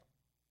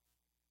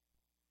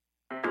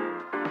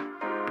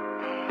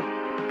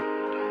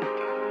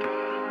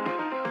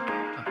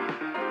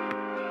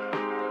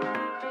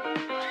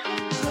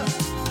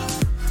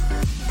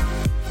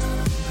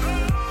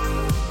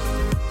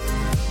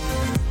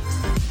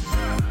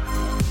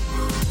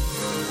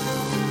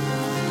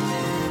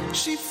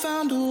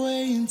found a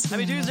way into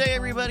Happy Tuesday,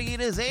 everybody.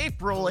 It is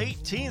April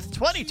 18th,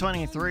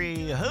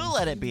 2023. Who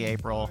let it be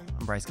April?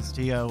 I'm Bryce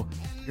Castillo,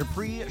 your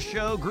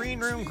pre-show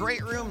green room,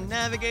 great room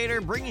navigator,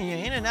 bringing you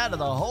in and out of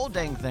the whole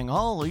dang thing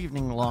all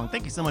evening long.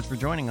 Thank you so much for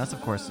joining us.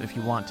 Of course, if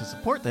you want to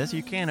support this,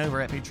 you can over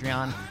at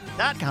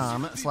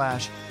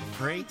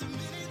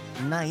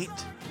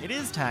patreon.com/greatnight. It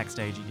is tax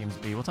day,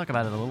 GMSB. We'll talk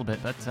about it a little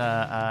bit, but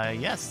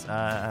yes,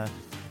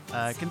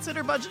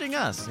 consider budgeting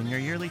us in your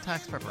yearly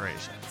tax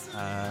preparation.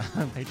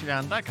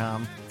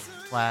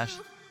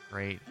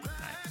 Patreon.com/greatnight.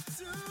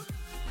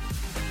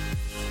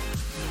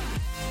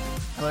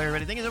 Hello,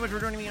 everybody. Thank you so much for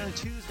joining me on a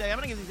Tuesday. I'm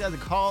going to give these guys a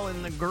call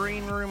in the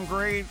green room,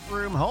 great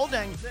room, whole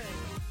dang thing.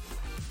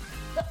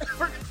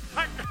 Or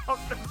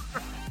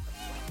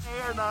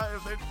not,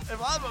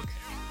 if I'm okay.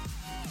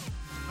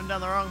 Went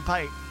down the wrong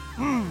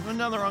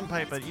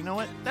pipe. But you know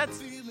what? That's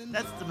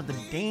some of the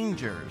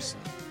dangers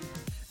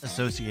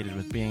associated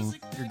with being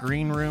your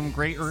green room,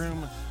 great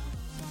room,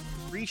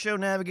 pre-show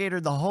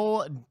navigator, the whole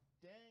dang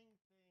thing.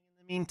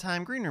 In the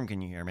meantime, green room,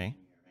 can you hear me?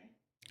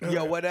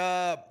 Yo, what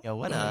up? Yo,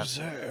 what up?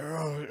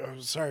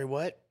 Sorry,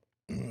 what?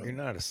 You're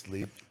not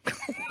asleep.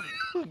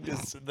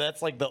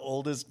 That's like the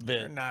oldest bit.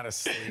 You're not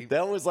asleep.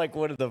 That was like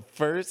one of the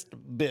first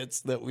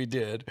bits that we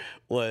did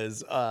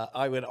was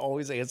I would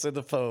always answer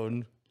the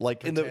phone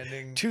like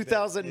Pretending in the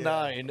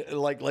 2009,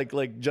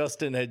 like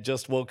Justin had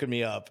just woken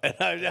me up, and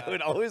I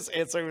would always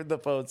answer the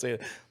phone saying,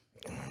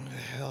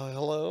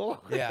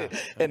 hello? Yeah.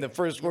 And the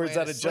first words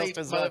ain't out of asleep,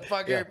 Justin's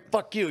motherfucker. yeah,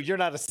 fuck you, you're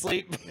not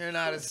asleep. You're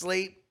not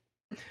asleep.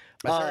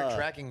 I started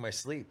tracking my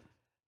sleep.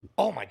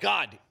 Oh my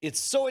God, it's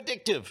so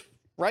addictive,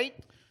 right?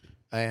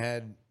 I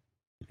had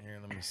here.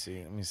 Let me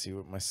see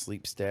what my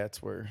sleep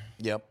stats were.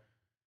 Yep.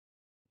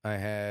 I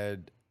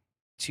had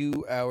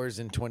 2 hours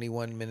and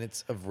 21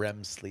 minutes of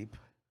REM sleep.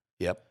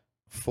 Yep.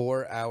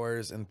 4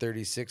 hours and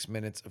 36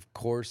 minutes of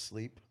core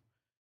sleep,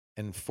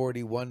 and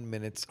 41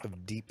 minutes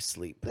of deep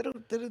sleep.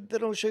 They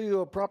don't show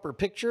you a proper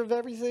picture of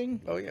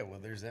everything. Oh yeah, well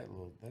there's that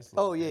little. That's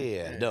Oh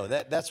yeah. No,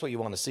 that's what you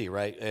want to see,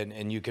 right?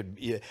 And you could.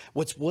 Yeah.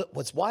 What's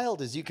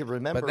wild is you could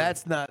remember. But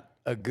that's not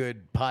a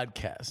good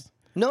podcast.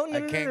 No.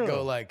 I can't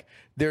go like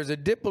there's a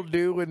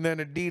dipple-do and then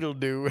a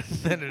deedle-do and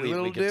then a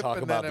little we could dip talk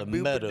and about then a the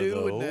meta,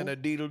 boop-a-doo and though. then a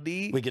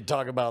deedle-dee. We could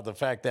talk about the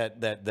fact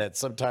that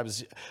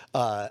sometimes, you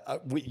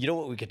know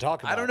what we could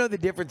talk about. I don't know the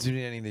difference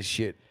between any of this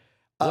shit.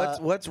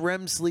 What's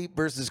REM sleep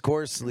versus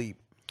core sleep?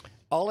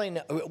 All I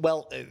know.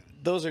 Well,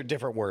 those are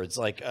different words.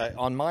 Like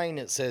on mine,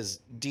 it says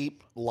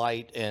deep,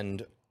 light,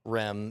 and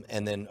REM,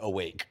 and then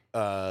awake.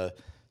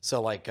 So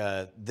like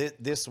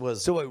this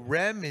was. So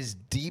REM is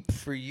deep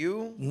for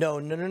you? No.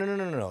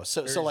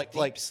 So There's like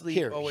deep sleep,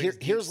 here always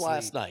deep here's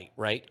last sleep. night,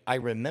 right? I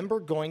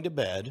remember going to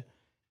bed.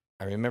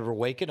 I remember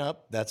waking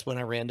up. That's when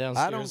I ran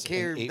downstairs. I don't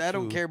care. and ate I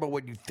don't food. care about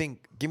what you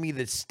think. Give me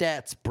the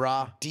stats,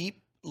 brah.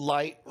 Deep,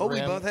 light. Oh, we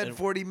REM, both had and-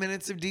 40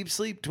 minutes of deep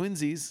sleep,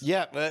 twinsies.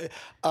 Yeah,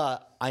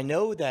 I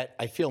know that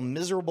I feel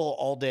miserable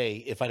all day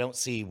if I don't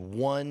see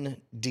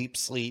one deep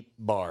sleep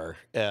bar,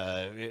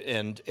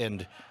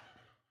 and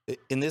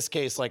in this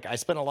case, like I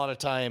spent a lot of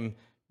time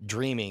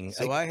dreaming.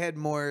 So I had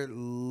more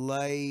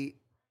light.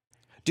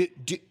 Do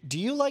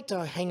you like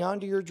to hang on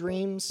to your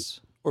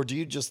dreams, or do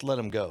you just let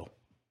them go?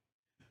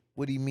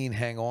 What do you mean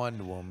hang on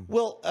to them?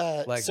 Well,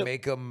 Like so,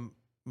 make them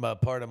a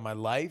part of my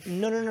life?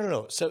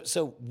 no.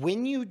 So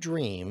when you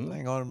dream,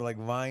 Hang on to 'em like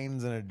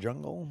vines in a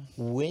jungle?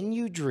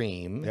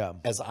 Yeah.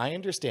 As I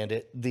understand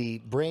it, the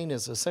brain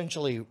is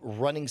essentially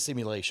running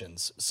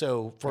simulations.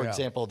 So, for Yeah.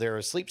 example, there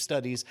are sleep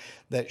studies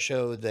that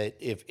show that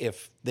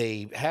if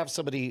they have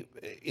somebody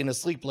in a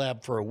sleep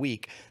lab for a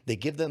week, they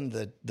give them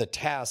the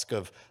task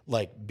of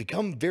like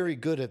become very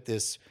good at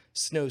this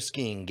snow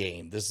skiing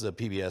game. This is a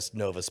PBS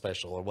Nova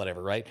special or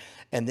whatever, right?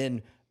 And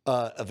then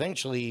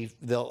eventually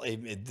they'll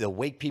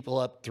wake people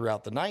up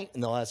throughout the night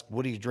and they'll ask,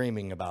 what are you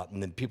dreaming about?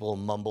 And then people will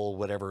mumble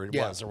whatever it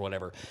was or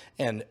whatever.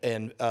 And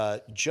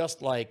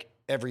just like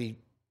every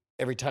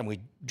time we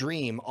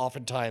dream,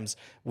 oftentimes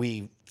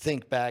we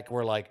think back,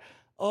 we're like,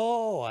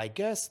 oh, I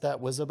guess that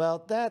was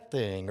about that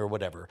thing or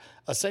whatever.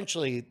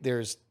 Essentially,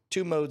 there's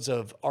two modes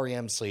of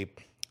REM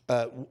sleep,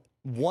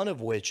 one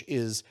of which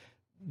is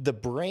the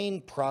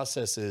brain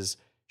processes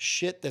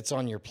shit that's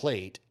on your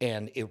plate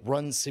and it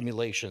runs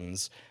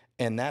simulations.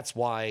 And that's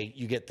why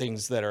you get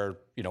things that are,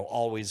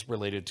 always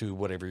related to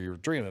whatever you're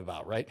dreaming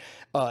about, right?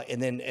 But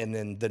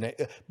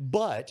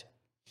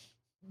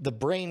the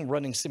brain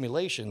running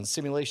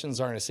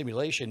simulations aren't a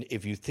simulation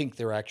if you think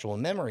they're actual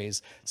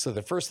memories. So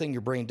the first thing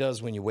your brain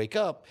does when you wake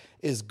up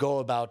is go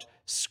about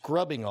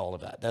scrubbing all of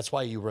that. That's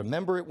why you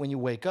remember it when you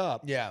wake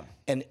up. Yeah.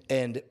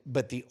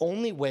 But the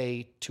only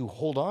way to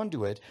hold on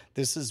to it,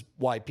 this is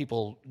why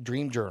people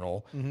dream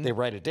journal, they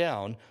write it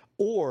down,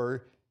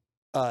 or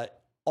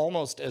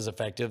almost as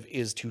effective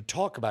is to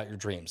talk about your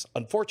dreams.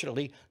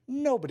 Unfortunately,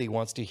 nobody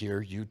wants to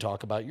hear you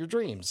talk about your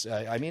dreams.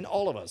 I mean,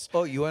 all of us.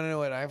 Oh, you want to know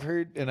what I've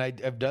heard? And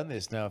I've done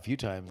this now a few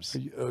times.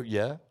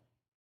 Yeah?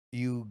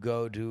 You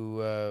go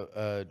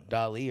to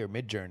DALL-E or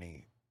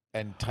Midjourney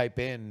and type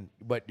in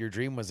what your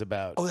dream was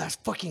about. Oh, that's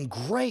fucking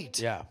great.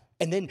 Yeah.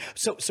 And then,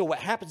 so what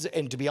happens,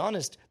 and to be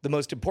honest, the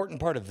most important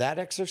part of that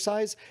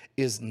exercise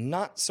is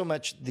not so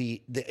much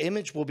the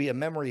image will be a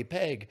memory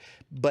peg,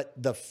 but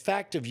the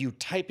fact of you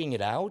typing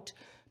it out.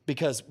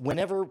 Because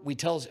whenever we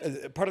tell,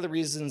 part of the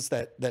reasons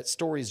that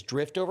stories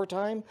drift over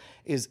time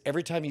is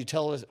every time you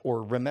tell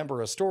or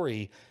remember a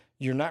story,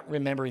 you're not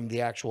remembering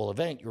the actual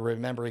event. You're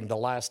remembering the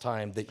last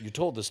time that you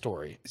told the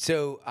story.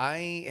 So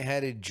I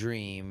had a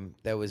dream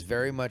that was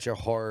very much a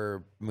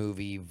horror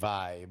movie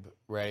vibe,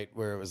 right?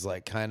 Where it was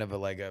like kind of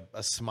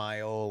a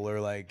Smile or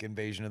like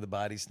Invasion of the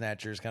Body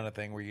Snatchers kind of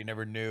thing, where you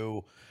never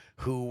knew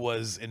who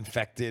was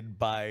infected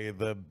by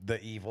the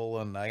evil.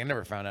 And I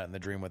never found out in the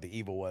dream what the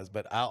evil was,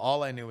 but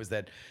all I knew was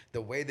that the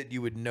way that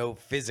you would know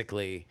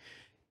physically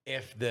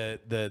if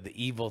the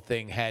evil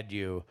thing had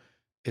you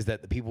is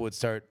that the people would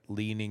start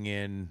leaning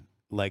in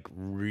like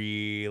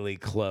really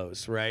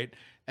close, right?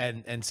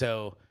 And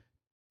so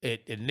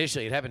it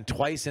initially it happened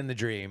twice in the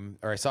dream,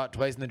 or I saw it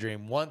twice in the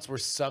dream. Once where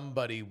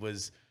somebody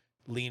was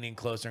leaning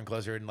closer and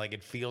closer, and like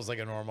it feels like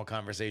a normal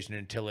conversation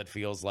until it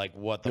feels like,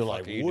 what the You're fuck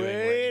like, are you doing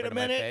right wait in a front of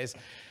my minute. face?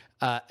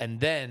 And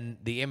then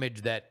the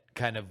image that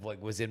kind of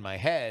like was in my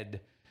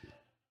head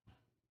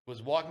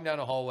was walking down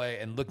a hallway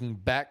and looking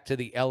back to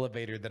the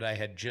elevator that I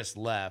had just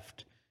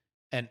left,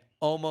 and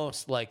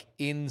almost like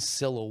in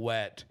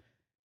silhouette,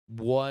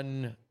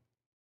 one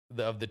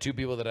of the two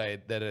people that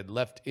had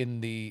left in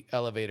the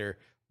elevator,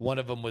 one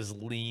of them was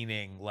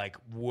leaning like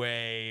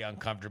way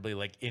uncomfortably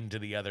like into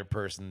the other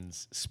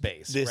person's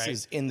space. This right?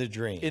 is in the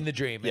dream. In the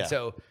dream. Yeah. And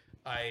so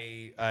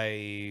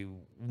I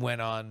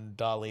went on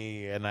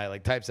Dolly and I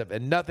like typed stuff,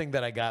 and nothing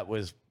that I got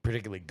was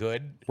particularly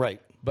good.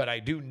 Right. But I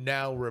do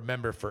now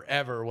remember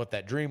forever what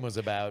that dream was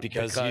about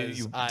Because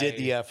you did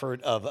the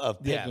effort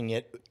of picking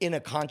it in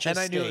a conscious and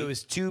I knew state. it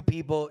was two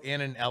people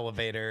in an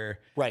elevator.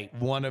 Right.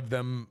 One of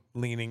them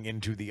leaning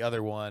into the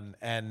other one.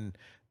 And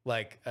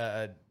like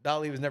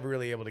Dolly was never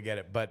really able to get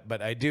it. But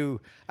I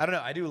don't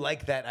know. I do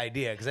like that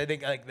idea, because I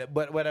think like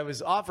but what I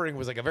was offering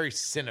was like a very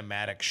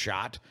cinematic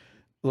shot.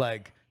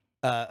 Like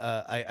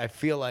I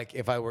feel like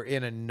if I were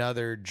in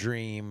another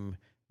dream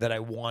that I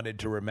wanted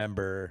to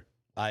remember,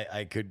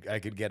 I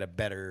could get a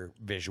better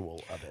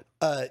visual of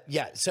it.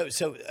 Yeah.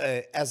 So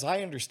as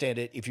I understand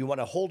it, if you want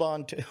to hold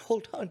on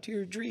to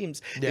your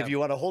dreams, Yeah. if you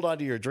want to hold on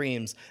to your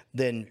dreams,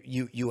 then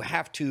you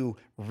have to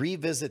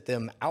revisit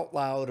them out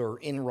loud or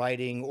in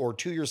writing or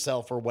to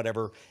yourself or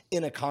whatever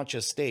in a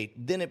conscious state.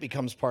 Then it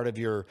becomes part of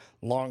your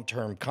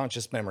long-term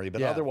conscious memory.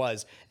 But Yeah.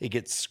 otherwise, it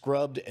gets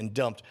scrubbed and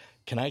dumped.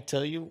 Can I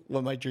tell you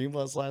what my dream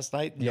was last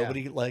night? Yeah.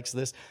 Nobody likes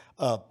this.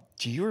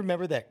 Do you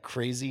remember that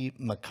crazy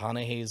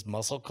McConaughey's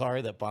muscle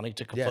car that Bonnie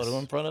took a Yes. photo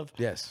in front of?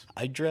 Yes.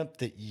 I dreamt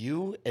that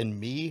you and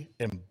me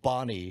and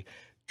Bonnie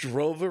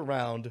drove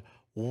around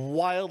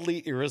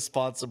wildly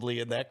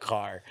irresponsibly in that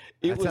car.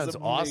 It That was sounds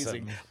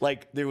amazing. awesome.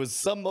 Like there was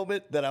some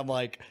moment that I'm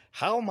like,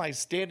 how am I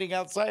standing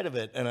outside of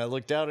it? And I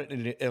looked out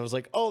and it was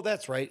like, oh,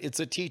 that's right. It's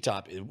a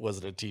T-top. It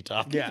wasn't a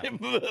T-top. Yeah.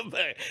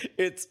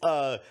 It's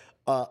I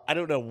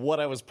don't know what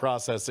I was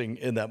processing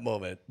in that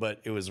moment,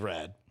 but it was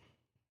rad.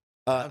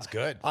 Sounds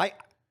good. I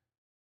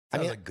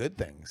Sounds mean, like good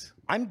things.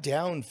 I'm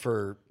down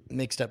for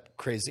mixed up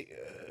crazy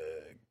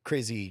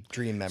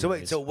dream memories. So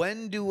wait, so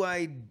when do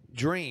I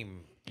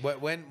dream?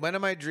 When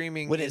am I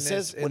dreaming? when in it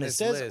says this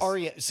list?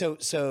 REM,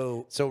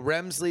 so So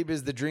REM sleep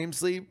is the dream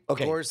sleep.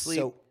 okay, Core sleep.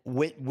 so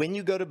when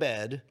you go to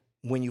bed,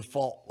 when you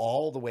fall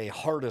all the way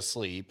hard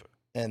asleep,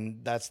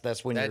 and that's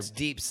when that's you're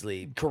deep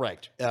sleep.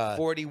 correct.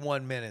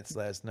 41 minutes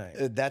last night.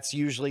 That's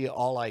usually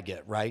all I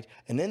get, right?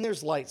 And then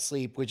there's light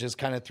sleep, which is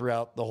kind of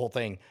throughout the whole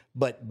thing.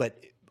 But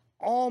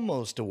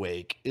almost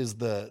awake is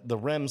the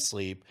REM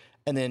sleep.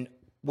 And then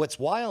what's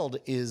wild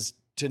is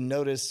to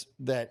notice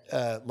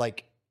that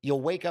like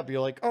you'll wake up,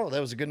 you're like, oh, that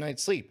was a good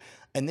night's sleep.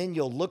 And then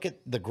you'll look at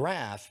the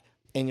graph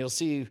and you'll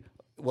see,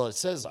 well, it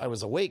says I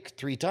was awake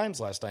 3 times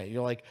last night.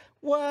 You're like,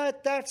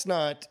 what? That's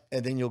not.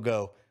 And then you'll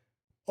go,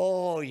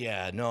 oh,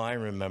 yeah, no, I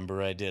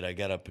remember I did. I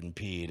got up and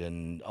peed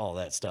and all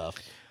that stuff.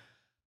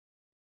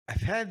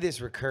 I've had this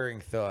recurring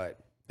thought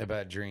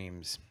about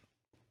dreams.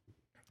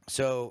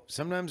 So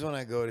sometimes when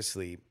I go to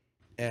sleep,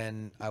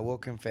 and I will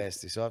confess,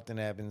 this often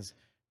happens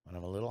when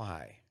I'm a little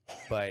high,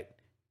 but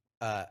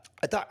I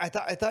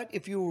thought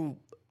if you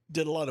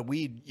did a lot of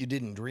weed, you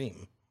didn't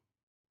dream.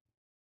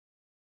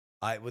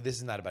 well, this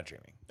is not about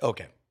dreaming.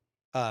 Okay.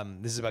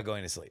 This is about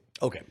going to sleep.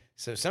 Okay.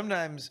 So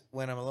sometimes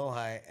when I'm a little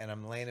high and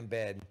I'm laying in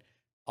bed,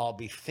 I'll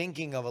be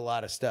thinking of a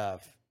lot of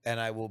stuff, and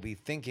I will be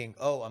thinking,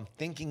 oh, I'm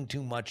thinking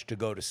too much to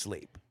go to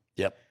sleep.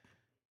 Yep.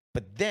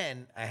 But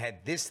then I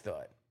had this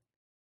thought.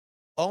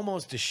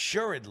 Almost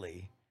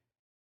assuredly,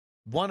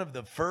 one of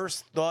the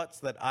first thoughts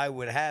that I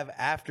would have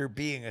after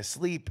being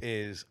asleep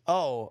is,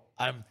 oh,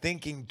 I'm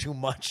thinking too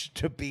much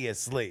to be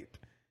asleep.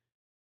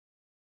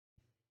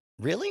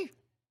 Really?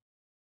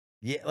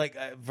 Yeah, like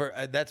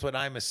that's what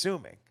I'm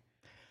assuming.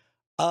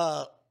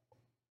 I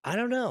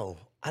don't know.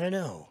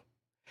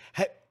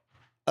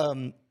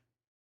 I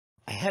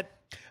had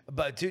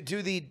But to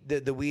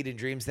the weed and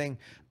dreams thing,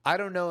 I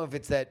don't know if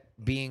it's that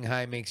being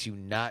high makes you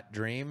not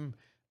dream,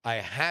 I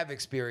have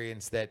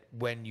experienced that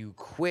when you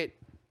quit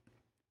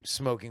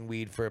smoking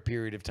weed for a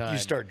period of time, You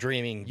start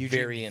dreaming you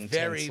very dream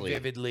intensely. very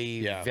vividly,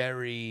 Yeah.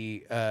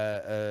 very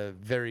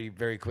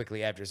very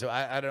quickly after. So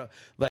I don't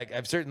like.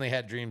 I've certainly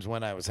had dreams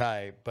when I was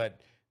high,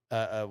 but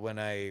when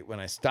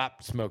I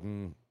stopped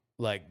smoking,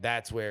 like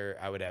that's where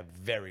I would have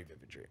very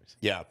vivid dreams.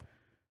 Yeah.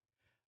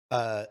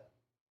 But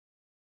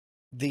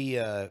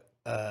isn't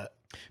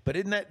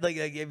that like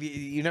have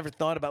you never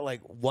thought about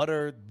like what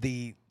are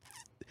the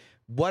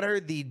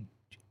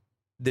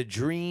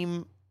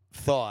dream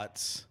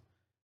thoughts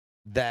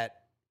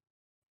that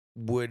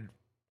would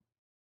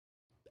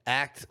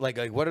act like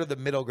what are the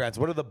middle grounds?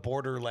 What are the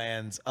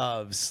borderlands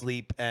of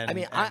sleep and, I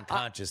mean, and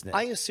consciousness?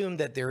 I assume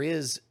that there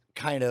is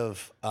kind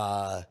of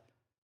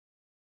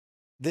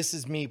this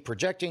is me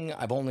projecting.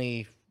 I've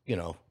only,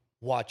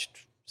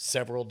 watched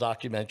several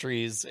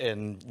documentaries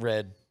and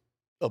read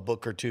a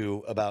book or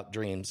two about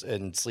dreams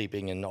and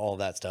sleeping and all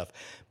that stuff.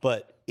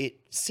 But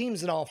it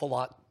seems an awful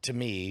lot to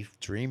me.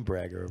 Dream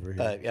bragger over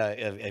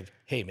here.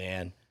 Hey,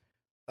 man,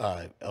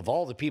 of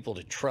all the people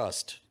to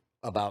trust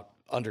about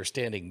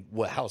understanding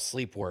how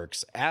sleep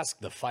works, ask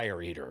the fire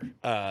eater.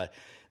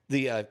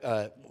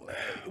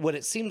 What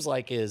it seems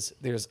like is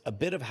there's a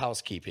bit of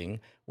housekeeping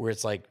where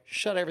it's like,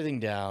 shut everything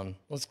down,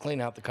 let's clean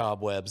out the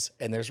cobwebs,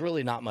 and there's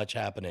really not much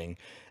happening.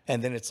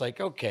 And then it's like,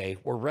 okay,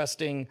 we're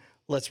resting,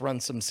 let's run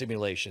some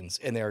simulations.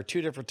 And there are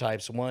two different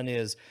types. One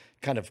is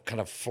kind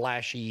of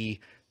flashy,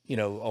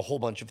 a whole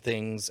bunch of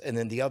things, and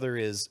then the other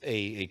is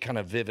a kind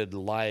of vivid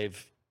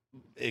live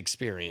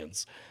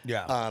experience.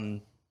 Yeah.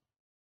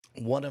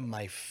 One of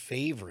my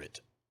favorite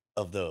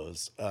of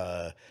those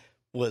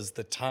was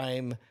the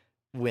time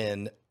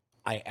when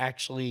I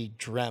actually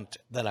dreamt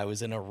that I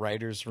was in a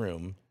writer's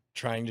room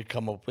trying to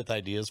come up with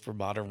ideas for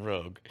Modern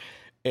Rogue,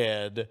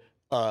 and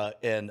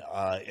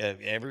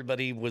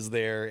everybody was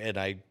there, and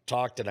I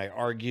talked and I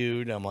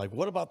argued. And I'm like,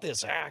 "What about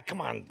this?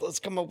 Come on, let's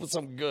come up with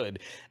something good."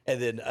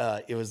 And then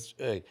it was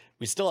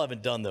we still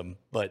haven't done them,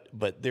 but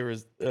there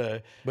was.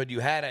 But you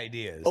had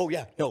ideas. Oh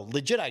yeah, no,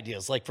 legit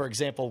ideas. Like for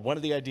example, one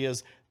of the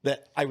ideas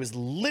that I was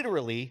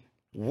literally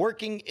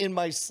working in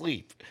my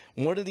sleep.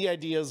 One of the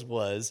ideas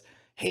was,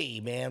 hey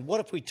man, what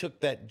if we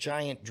took that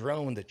giant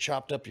drone that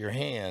chopped up your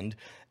hand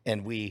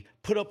and we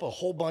put up a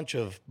whole bunch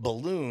of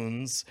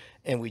balloons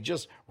and we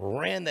just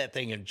ran that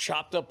thing and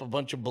chopped up a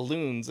bunch of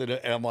balloons. And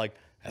I'm like,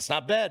 that's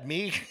not bad,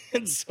 me.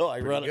 And so I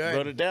wrote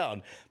it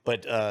down.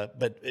 But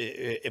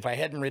if I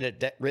hadn't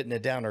written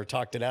it down or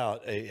talked it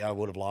out, I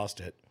would have lost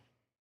it.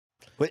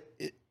 But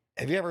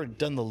have you ever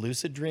done the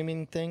lucid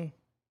dreaming thing?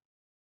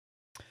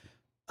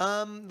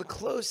 The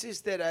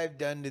closest that I've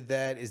done to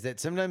that is that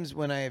sometimes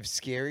when I have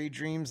scary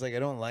dreams, like I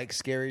don't like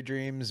scary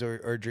dreams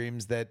or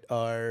dreams that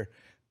are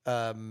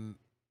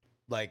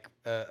like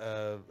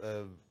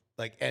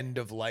end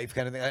of life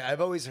kind of thing.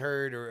 I've always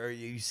heard, or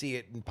you see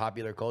it in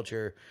popular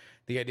culture,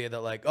 the idea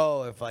that like,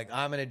 oh, if like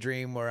I'm in a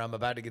dream where I'm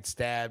about to get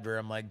stabbed or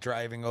I'm like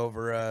driving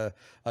over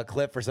a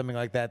cliff or something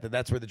like that,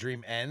 that's where the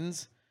dream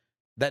ends.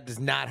 That does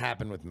not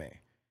happen with me.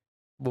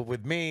 But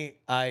with me,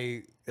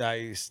 I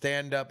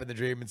stand up in the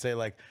dream and say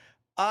like,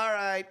 all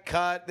right,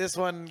 cut. This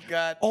one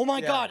got. Oh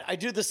my God, I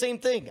do the same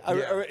thing.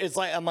 It's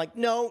like I'm like,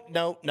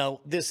 no,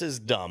 this is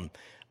dumb,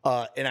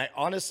 and I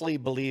honestly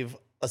believe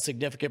a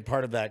significant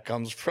part of that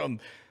comes from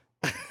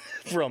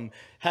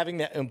having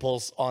that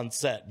impulse on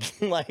set,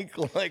 like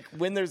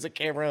when there's a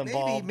camera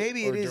involved.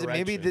 Maybe it is.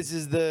 Maybe this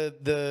is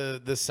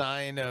the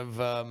sign of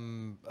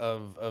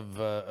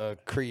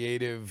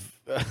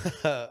creative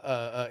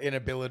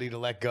inability to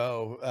let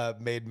go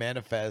made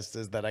manifest,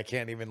 is that I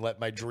can't even let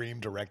my dream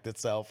direct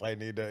itself. I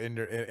need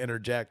to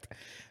interject.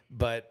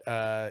 But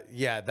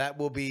yeah, that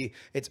will be.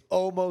 It's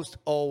almost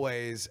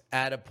always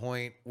at a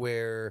point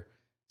where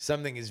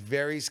something is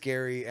very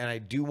scary and I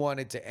do want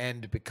it to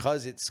end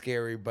because it's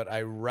scary, but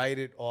I write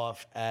it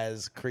off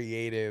as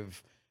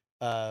creative.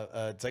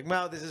 It's like,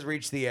 well, this has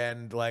reached the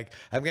end. Like,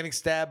 I'm getting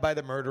stabbed by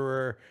the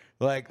murderer.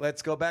 Like,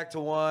 let's go back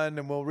to one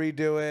and we'll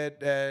redo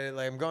it.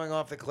 Like, I'm going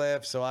off the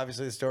cliff, so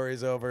obviously the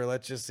story's over.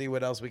 Let's just see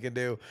what else we can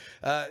do.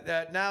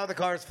 Now the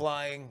car's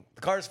flying.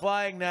 The car's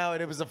flying now,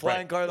 and it was a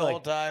flying car the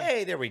whole time.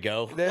 Hey, there we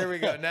go. There we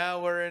go.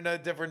 Now we're in a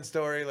different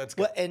story. Let's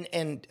go. Well,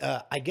 and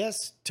I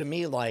guess to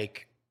me,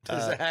 like,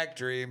 this is a hack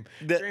dream.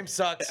 Dream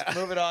sucks.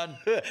 Move it on.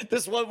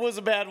 This one was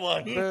a bad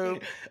one.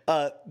 Boom.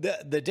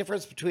 The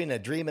difference between a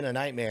dream and a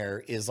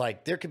nightmare is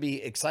like there could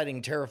be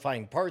exciting,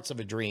 terrifying parts of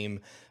a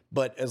dream,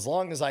 but as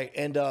long as I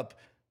end up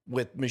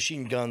with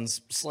machine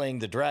guns slaying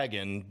the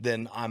dragon,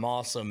 then I'm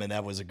awesome and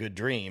that was a good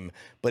dream.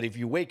 But if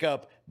you wake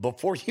up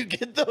before you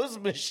get those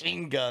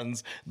machine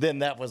guns, then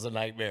that was a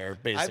nightmare,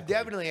 basically. I've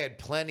definitely had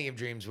plenty of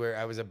dreams where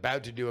I was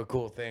about to do a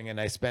cool thing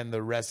and I spend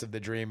the rest of the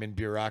dream in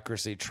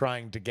bureaucracy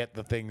trying to get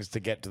the things to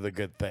get to the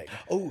good thing.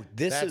 Oh,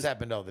 that's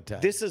happened all the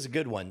time. This is a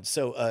good one.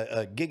 So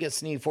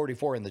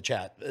GigaSnee44 in the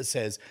chat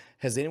says,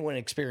 has anyone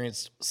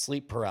experienced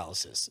sleep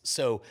paralysis?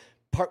 So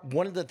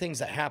one of the things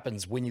that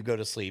happens when you go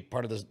to sleep,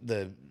 part of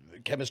the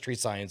chemistry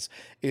science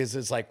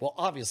is like, well,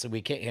 obviously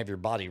we can't have your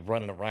body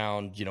running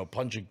around,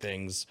 punching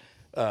things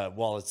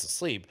while it's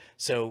asleep.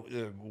 So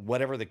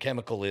whatever the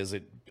chemical is,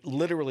 it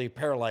literally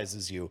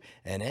paralyzes you.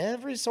 And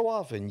every so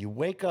often you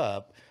wake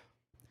up,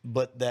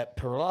 but that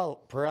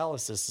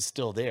paralysis is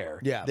still there.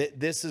 Yeah.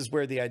 This is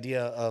where the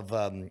idea of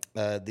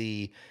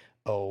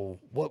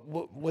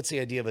what's the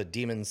idea of a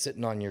demon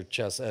sitting on your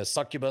chest? A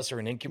succubus or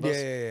an incubus?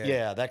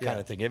 Yeah, that kind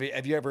of thing.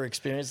 Have you ever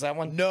experienced that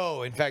one?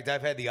 No, in fact,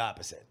 I've had the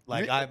opposite.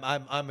 Like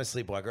I'm a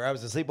sleepwalker. I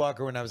was a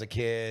sleepwalker when I was a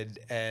kid,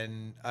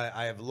 and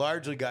I have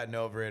largely gotten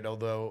over it.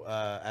 Although,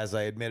 as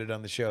I admitted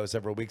on the show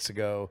several weeks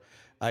ago,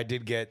 I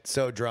did get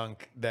so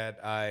drunk that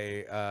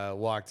I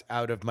walked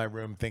out of my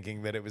room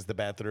thinking that it was the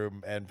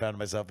bathroom and found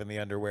myself in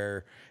my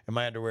underwear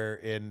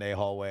in a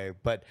hallway.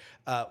 But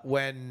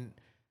when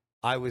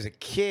I was a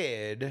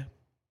kid,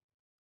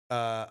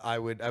 I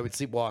would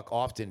sleepwalk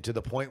often, to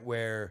the point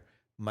where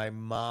my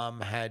mom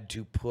had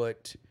to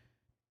put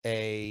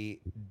a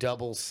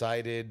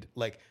double-sided,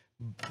 like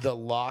the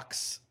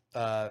locks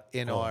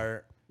in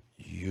our.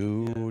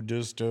 You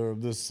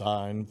disturb the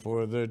sign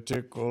for the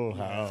tickle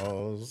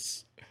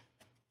house.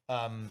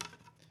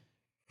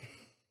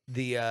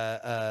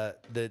 The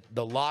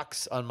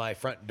locks on my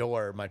front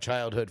door, my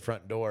childhood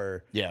front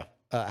door. Yeah.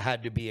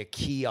 Had to be a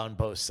key on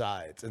both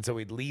sides. And so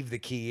we'd leave the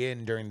key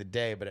in during the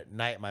day, but at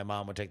night my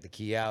mom would take the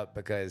key out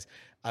because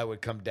I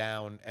would come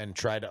down and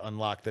try to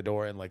unlock the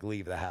door and like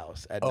leave the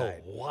house at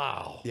night. Oh,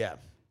 wow. Yeah.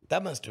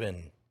 That must have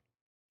been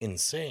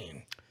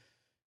insane.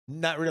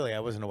 Not really. I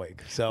wasn't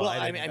awake. So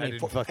I didn't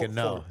fucking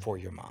know. For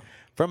your mom.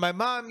 From my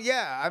mom,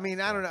 yeah. I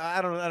mean, I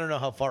don't know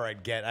how far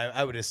I'd get.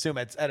 I would assume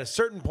at a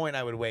certain point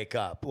I would wake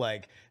up,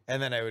 like,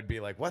 and then I would be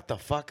like, what the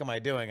fuck am I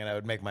doing? And I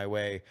would make my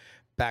way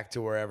back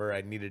to wherever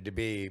I needed to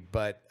be.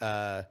 But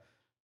I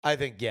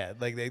think, yeah,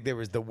 like there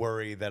was the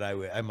worry that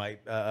I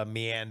might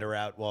meander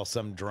out while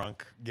some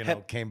drunk,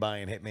 came by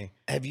and hit me.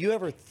 Have you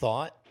ever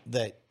thought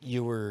that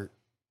you were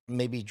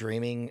maybe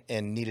dreaming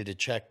and needed to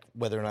check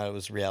whether or not it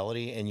was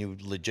reality, and you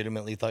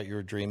legitimately thought you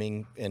were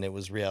dreaming and it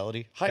was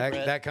reality? Hi,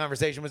 Brett. That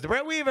conversation was the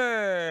Brett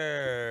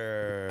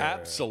Weaver.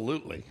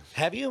 Absolutely.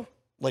 Have you?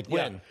 Like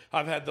when? Yeah.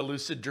 I've had the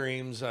lucid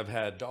dreams. I've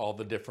had all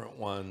the different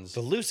ones.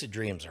 The lucid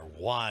dreams are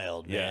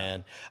wild,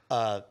 Yeah.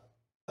 man.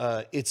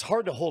 It's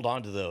hard to hold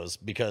on to those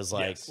because,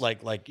 Yes.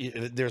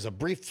 there's a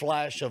brief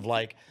flash of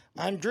like,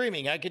 I'm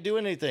dreaming, I could do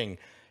anything.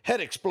 Head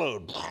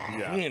explode.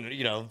 Yeah.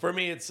 You know. For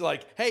me, it's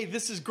like, hey,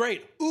 this is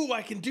great. Ooh,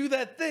 I can do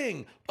that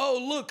thing.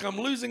 Oh, look, I'm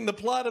losing the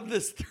plot of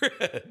this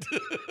thread.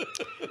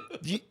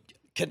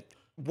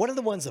 One of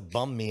the ones that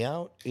bummed me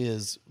out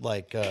is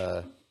like, as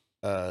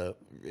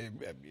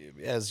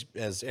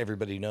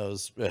everybody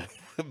knows,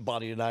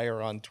 Bonnie and I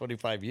are on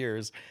 25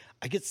 years.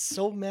 I get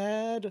so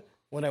mad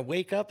when I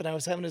wake up and I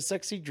was having a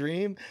sexy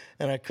dream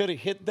and I could have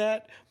hit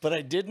that, but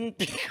I didn't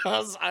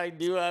because I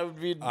knew I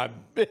would be. I'm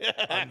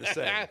the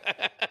same.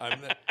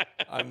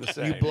 I'm the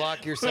same. You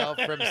block yourself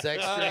from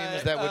sex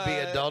dreams that would be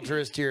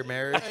adulterous to your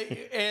marriage.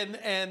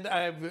 And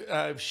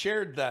I've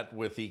shared that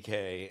with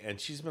EK, and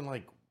she's been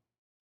like,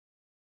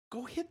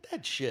 "Go hit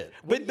that shit."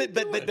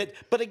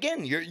 But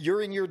again,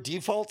 you're in your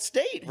default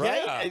state,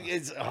 right?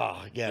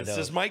 Yeah. This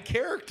is my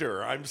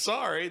character. I'm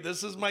sorry.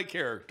 This is my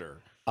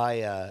character.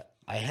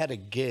 I had a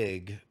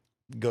gig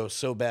go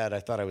so bad I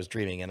thought I was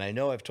dreaming, and I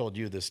know I've told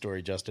you this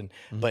story, Justin.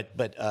 Mm-hmm.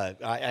 But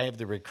I have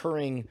the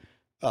recurring.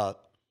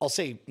 I'll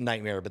say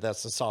nightmare, but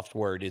that's a soft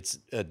word. It's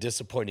a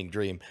disappointing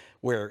dream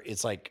where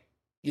it's like,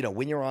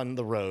 when you're on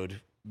the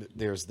road,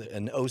 there's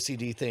an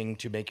OCD thing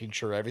to making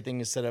sure everything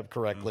is set up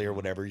correctly or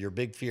whatever. Your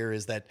big fear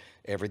is that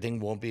everything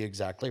won't be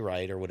exactly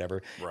right or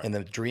whatever. Right. And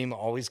the dream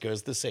always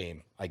goes the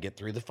same. I get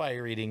through the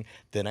fire eating.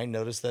 Then I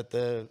notice that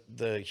the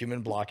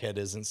human blockhead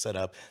isn't set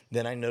up.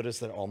 Then I notice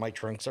that all my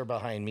trunks are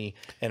behind me.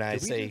 And I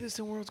Did say, we do this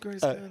in World's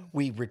Greatest Man?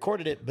 we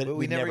recorded it, but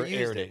we never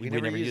aired it. We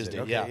never used it.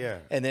 Okay, yeah.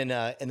 And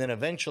then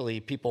eventually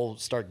people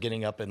start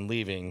getting up and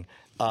leaving.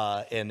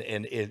 And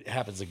it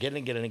happens again and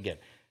again and again.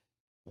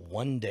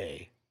 One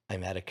day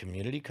I'm at a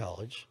community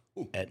college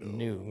at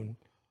noon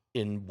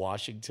in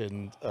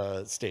Washington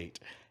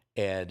State,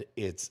 and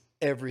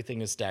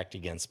everything is stacked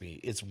against me.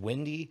 It's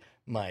windy.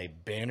 My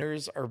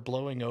banners are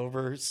blowing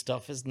over.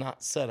 Stuff is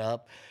not set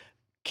up.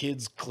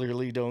 Kids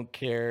clearly don't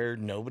care.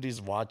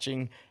 Nobody's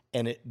watching.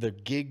 And the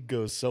gig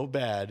goes so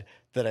bad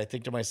that I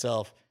think to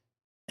myself,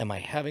 am I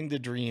having the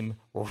dream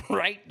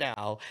right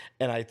now?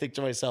 And I think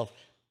to myself,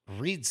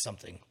 read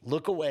something,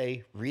 look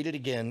away, read it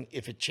again.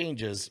 If it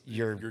changes,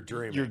 you're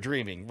dreaming. You're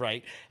dreaming,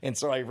 right? And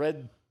so I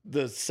read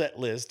the set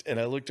list and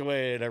I looked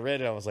away and I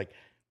read it. I was like,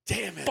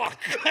 damn it. Fuck.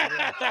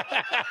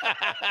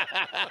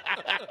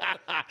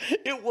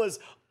 It was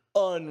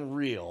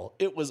unreal.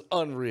 It was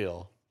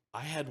unreal.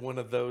 I had one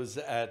of those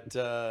at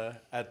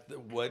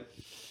what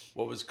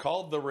was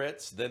called the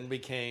Ritz, then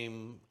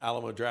became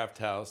Alamo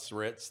Drafthouse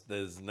Ritz.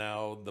 There's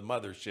now the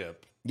Mothership.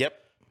 Yep.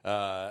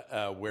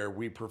 Where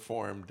we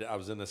performed. I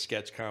was in a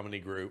sketch comedy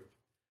group,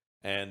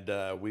 and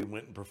we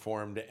went and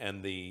performed,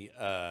 and the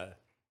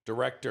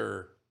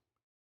director,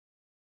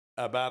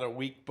 about a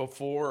week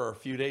before or a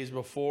few days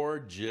before,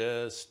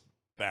 just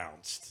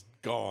bounced,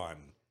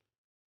 gone.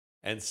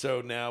 And so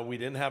now we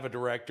didn't have a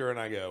director, and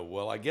I go,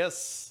 well, I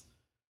guess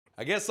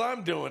I guess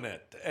I'm doing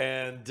it.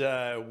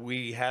 And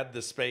we had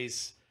the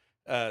space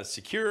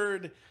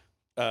secured.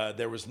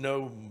 There was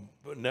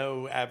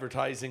no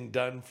advertising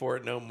done for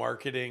it, no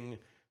marketing.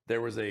 There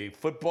was a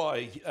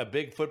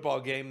big football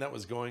game that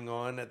was going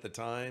on at the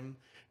time.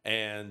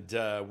 And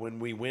when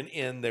we went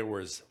in, there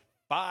was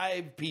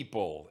 5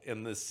 people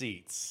in the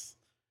seats.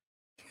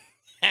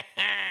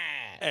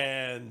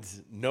 And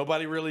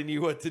nobody really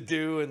knew what to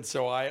do. And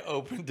so I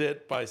opened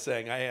it by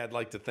saying, I'd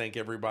like to thank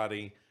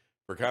everybody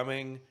for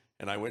coming.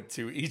 And I went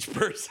to each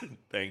person,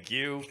 thank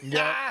you,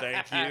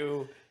 thank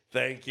you,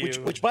 thank you.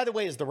 Which, by the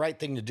way, is the right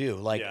thing to do.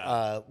 Like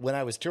Yeah. when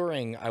I was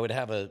touring, I would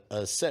have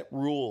a set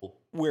rule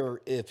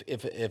where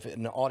if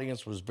an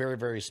audience was very,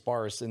 very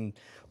sparse, and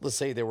let's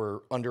say there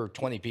were under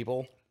 20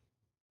 people,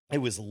 it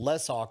was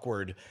less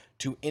awkward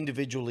to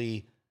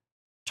individually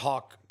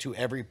talk to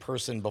every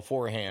person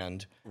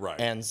beforehand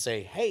Right. and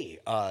say, hey,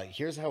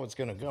 here's how it's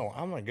going to go.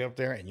 I'm going to go up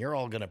there and you're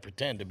all going to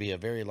pretend to be a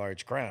very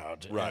large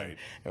crowd. Right.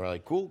 And we're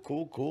like,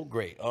 cool,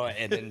 great. Oh,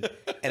 and then,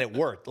 and it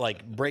worked.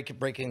 Like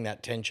breaking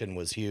that tension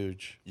was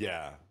huge.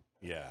 Yeah.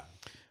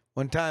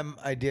 One time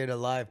I did a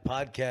live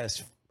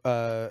podcast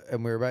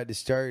and we were about to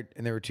start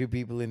and there were 2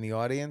 people in the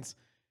audience.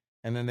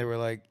 And then they were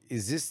like,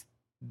 is this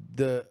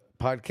the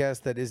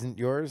podcast that isn't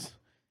yours?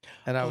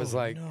 And I was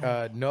like,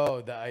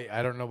 no,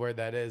 I don't know where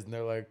that is. And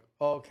they're like,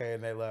 oh, okay.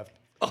 And they left.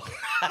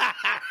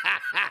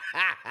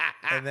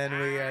 And then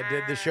we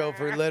did the show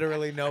for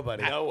literally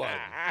nobody. No one.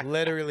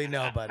 Literally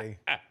nobody.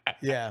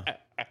 Yeah.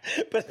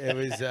 But It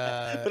was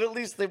but at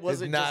least it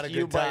wasn't not just a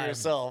you good by time.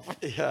 yourself.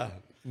 Yeah.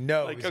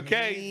 no. Like, it was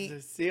okay,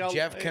 me, see y'all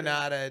Jeff later.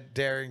 Kanata,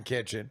 Darren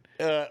Kitchen.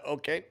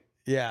 Okay.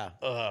 Yeah.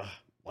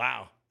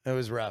 Wow. It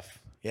was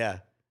rough. Yeah.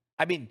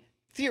 I mean,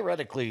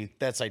 theoretically,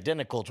 that's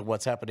identical to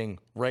what's happening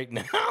right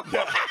now.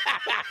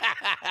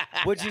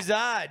 Which is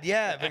odd,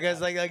 yeah,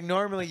 because like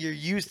normally you're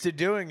used to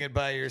doing it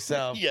by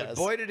yourself. Yes. But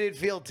boy, did it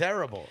feel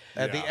terrible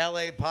at the Yeah.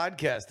 LA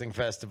Podcasting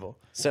Festival.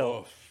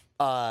 So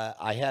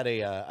I had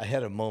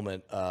a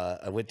moment.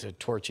 I went to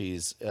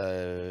Torchy's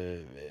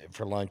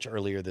for lunch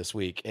earlier this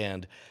week,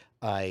 and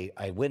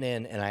I went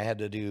in and I had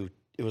to do.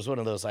 It was one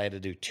of those I had to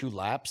do 2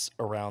 laps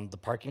around the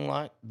parking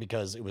lot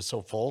because it was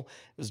so full.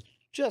 It was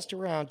just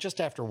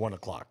after 1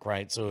 o'clock,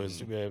 right? So it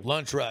was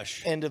Lunch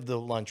rush. end of the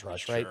lunch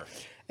rush, right? Sure.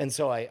 And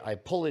so I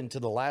pull into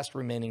the last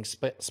remaining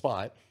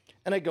spot,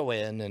 and I go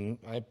in and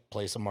I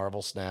play some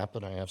Marvel Snap,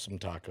 and I have some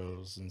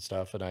tacos and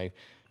stuff, and I,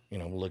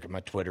 look at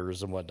my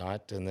Twitters and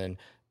whatnot, and then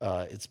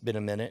it's been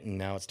a minute, and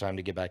now it's time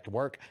to get back to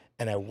work,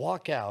 and I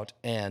walk out,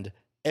 and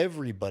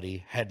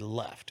everybody had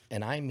left,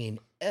 and I mean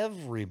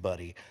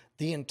everybody.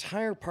 The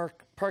entire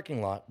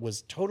parking lot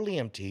was totally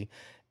empty,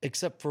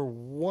 except for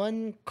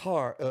one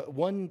car,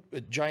 one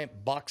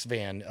giant box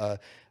van.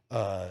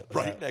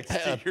 Right next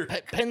to your-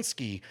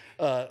 Penske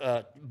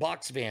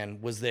box van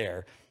was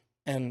there,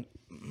 and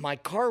my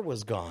car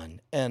was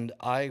gone. And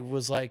I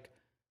was like,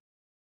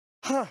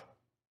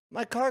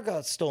 my car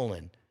got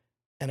stolen.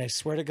 And I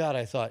swear to God,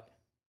 I thought,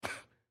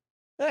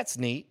 that's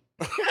neat.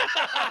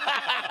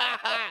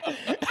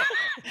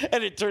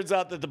 And it turns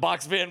out that the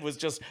box van was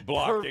just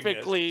Blocking it.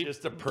 perfectly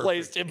Just a perfect-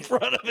 placed in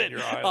front of it.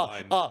 your eye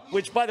line.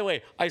 Which, by the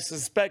way, I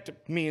suspect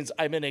means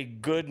I'm in a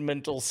good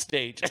mental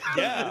state.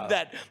 Yeah.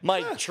 That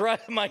my car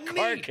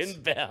can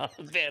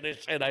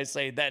vanish, and I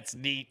say that's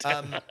neat.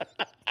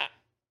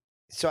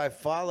 So I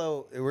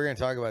follow. We're going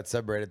to talk about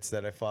subreddits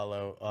that I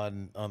follow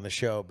on the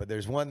show, but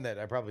there's one that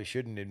I probably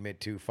shouldn't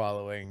admit to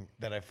following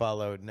that I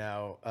follow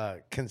now.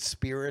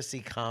 Conspiracy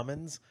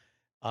Commons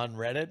on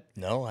Reddit.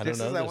 No, I don't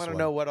know. I want to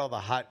know what all the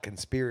hot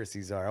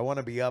conspiracies are. I want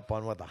to be up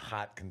on what the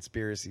hot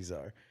conspiracies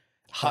are.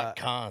 Hot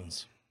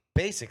cons.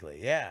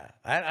 Basically, yeah.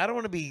 I don't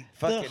want to be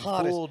fucking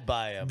hottest- fooled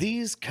by them.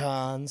 These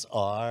cons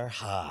are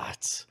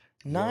hot.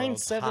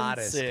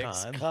 976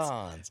 hottest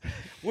cons.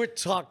 We're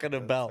talking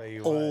about tell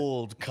you what.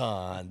 old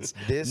cons.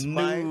 This new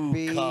might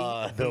be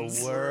cons.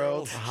 the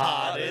world's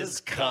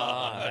hottest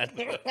con.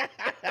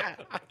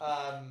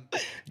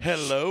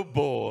 Hello,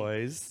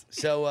 boys.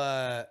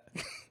 So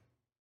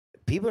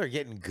people are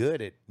getting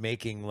good at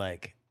making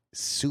like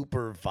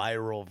super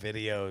viral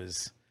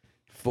videos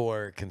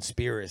for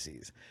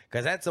conspiracies.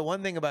 Because that's the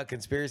one thing about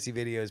conspiracy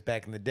videos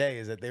back in the day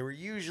is that they were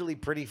usually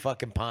pretty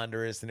fucking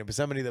ponderous and it was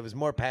somebody that was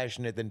more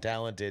passionate than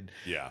talented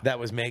Yeah. that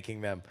was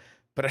making them.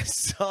 But I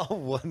saw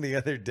one the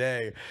other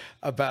day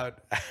about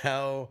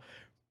how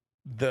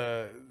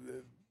the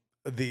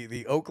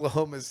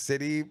Oklahoma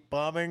City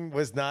bombing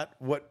was not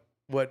what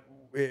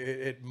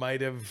it might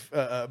have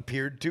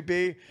appeared to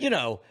be.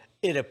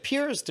 It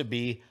appears to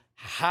be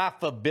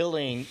half a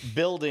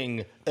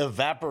building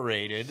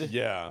evaporated.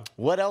 Yeah.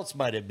 What else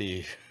might it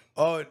be?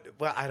 Oh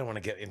well, I don't want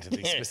to get into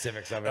the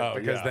specifics of it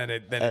because yeah.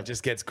 then it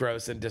just gets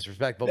gross and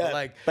disrespectful. But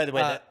like, by the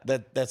way,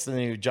 that's the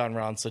new John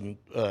Ronson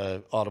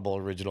Audible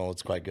original.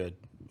 It's quite good.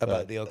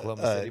 About the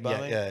Oklahoma City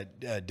bombing?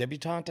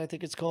 Debutante, I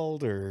think it's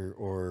called,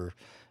 or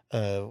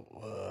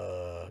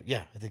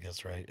yeah, I think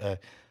that's right.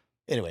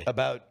 Anyway,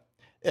 about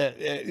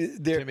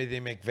Timothy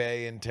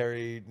McVeigh and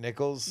Terry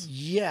Nichols.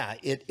 Yeah,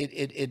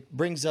 it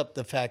brings up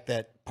the fact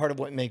that part of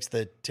what makes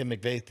the Tim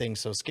McVeigh thing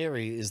so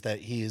scary is that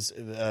he's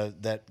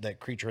that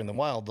creature in the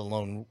wild, the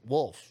lone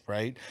wolf,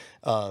 right?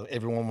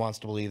 Everyone wants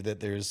to believe that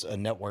there's a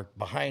network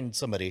behind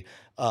somebody,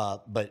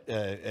 but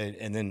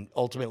then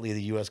ultimately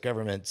the U.S.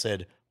 government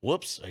said,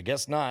 "Whoops, I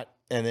guess not."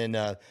 And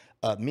then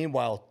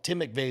meanwhile, Tim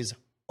McVeigh's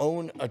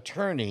own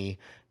attorney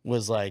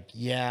was like,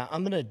 yeah,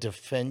 I'm going to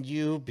defend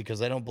you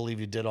because I don't believe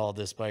you did all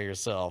this by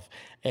yourself.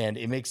 And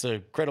it makes a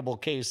credible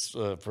case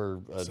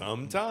for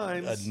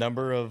sometimes a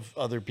number of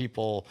other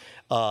people.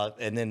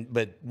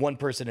 But one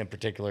person in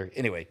particular.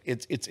 Anyway,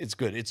 it's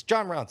good. It's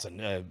John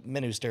Ronson,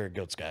 Men Who Stare at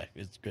Goats guy.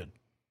 It's good.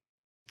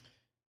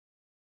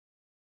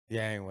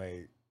 Yeah,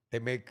 anyway, they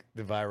make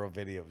the viral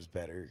videos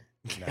better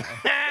now.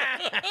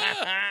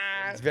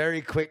 It's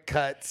very quick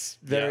cuts,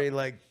 very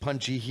like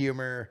punchy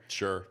humor,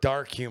 sure,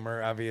 dark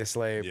humor,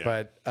 obviously. Yeah.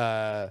 But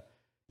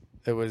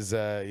it was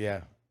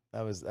that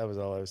was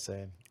all I was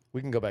saying.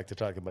 We can go back to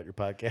talking about your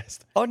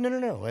podcast. Oh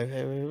no.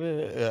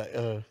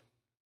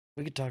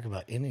 We could talk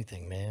about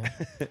anything, man.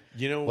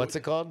 You know what's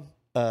it called?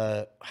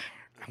 I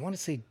want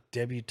to say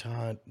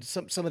debutante.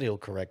 Somebody will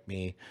correct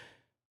me.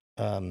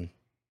 Not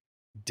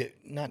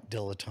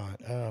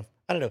dilettante.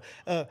 I don't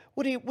know.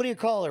 What do you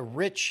call a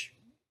rich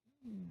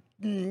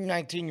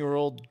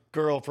 19-year-old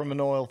girl from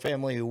an oil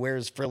family who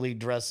wears frilly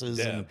dresses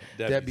and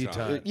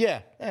debutante?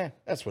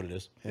 That's what it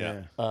is.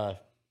 Yeah.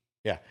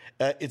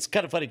 It's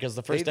kind of funny because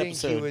the first they think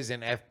episode he was an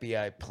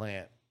FBI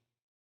plant.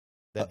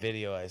 That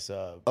video I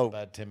saw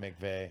about Tim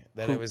McVeigh,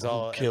 that it was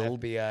all an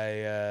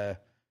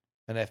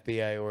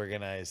FBI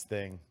organized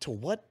thing. To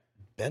what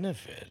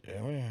benefit?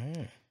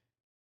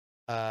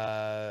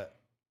 I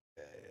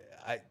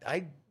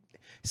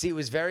see. It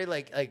was very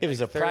like it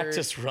was a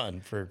practice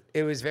run for.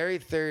 It was very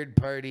third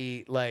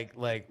party,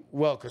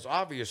 because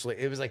obviously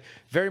it was like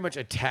very much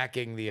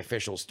attacking the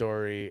official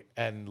story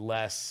and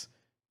less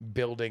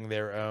building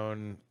their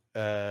own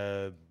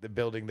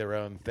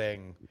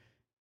thing.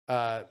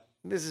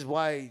 This is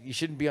why you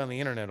shouldn't be on the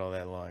internet all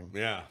that long.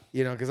 Yeah.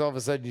 Because all of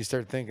a sudden you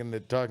start thinking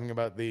that talking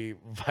about the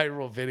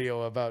viral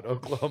video about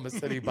Oklahoma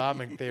City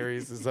bombing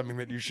theories is something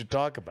that you should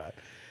talk about.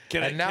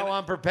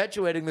 I'm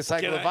perpetuating the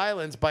cycle of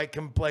violence by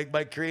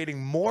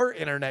creating more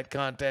internet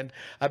content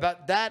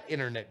about that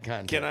internet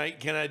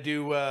content. Can I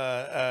do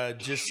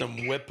just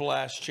some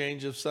whiplash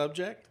change of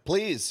subject?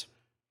 Please.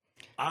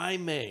 I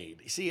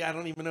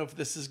don't even know if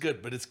this is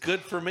good, but it's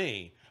good for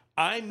me.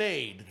 I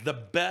made the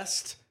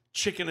best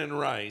chicken and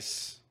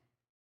rice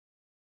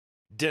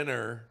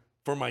dinner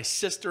for my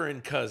sister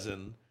and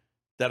cousin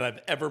that I've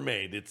ever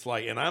made. It's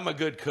like, and I'm a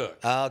good cook.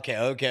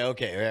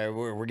 Okay.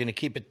 We're going to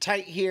keep it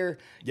tight here.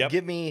 Yep.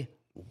 Give me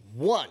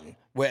one.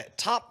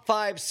 Top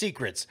 5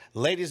 secrets.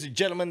 Ladies and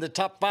gentlemen, the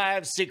top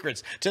 5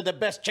 secrets to the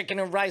best chicken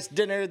and rice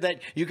dinner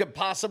that you could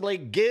possibly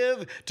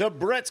give to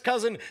Brett's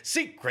cousin.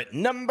 Secret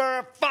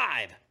number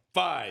 5.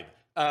 5.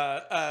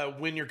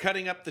 When you're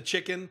cutting up the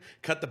chicken,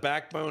 cut the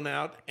backbone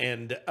out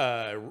and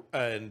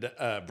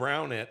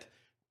brown it,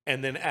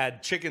 and then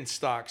add chicken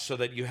stock so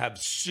that you have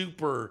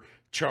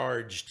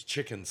supercharged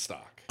chicken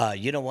stock.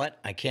 You know what?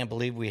 I can't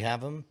believe we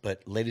have him,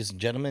 but ladies and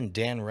gentlemen,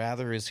 Dan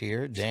Rather is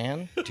here.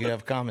 Dan, do you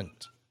have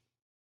comments?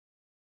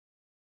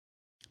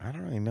 I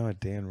don't really know what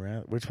Dan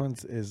Rather. Which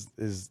one's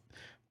is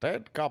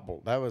Dead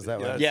Couple? That was that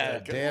one. Yeah,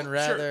 Dan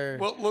Rather. Sure.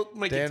 Well, look,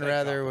 make Dan it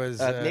Rather was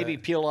maybe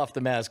peel off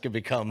the mask and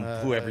become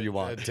whoever you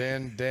want.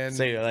 Dan.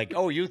 Say like,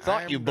 oh, you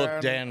thought you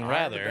booked Dan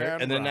Rather,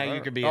 and then now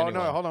you could be anyone.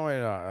 Oh no, hold on,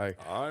 wait. I'm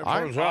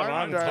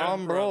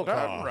Tom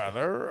Brokaw. Dan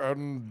Rather,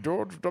 and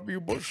George W.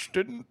 Bush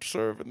didn't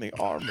serve in the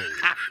army.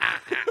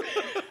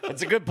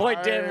 That's a good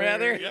point, Dan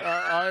Rather.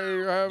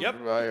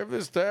 I have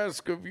this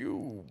task of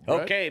you.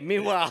 Brett. Okay,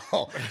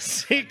 meanwhile,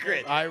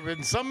 secret. I've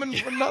been summoned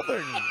for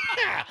nothing.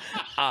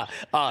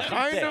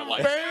 Kind of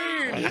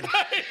Bane.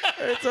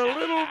 It's a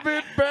little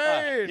bit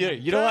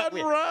Bane. You know what?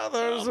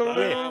 Rather's a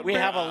little we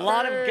have a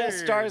lot of guest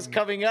stars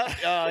coming up.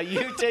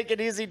 You take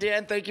it easy,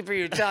 Dan. Thank you for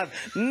your time.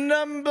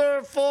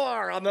 Number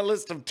 4 on the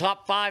list of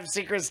top 5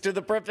 secrets to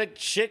the perfect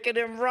chicken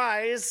and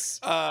rice.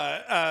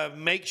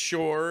 Make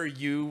sure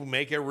you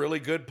make a really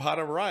good pot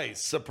of rice.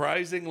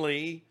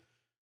 Surprisingly,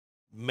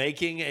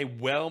 making a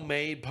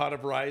well-made pot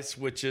of rice,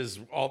 which is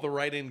all the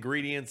right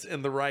ingredients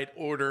in the right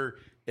order,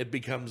 it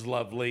becomes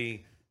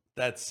lovely.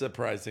 That's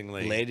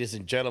surprisingly. Ladies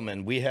and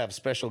gentlemen, we have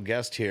special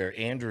guest here,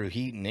 Andrew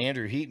Heaton.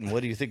 Andrew Heaton,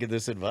 what do you think of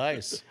this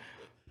advice?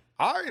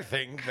 I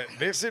think that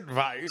this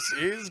advice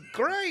is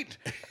great.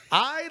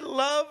 I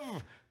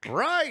love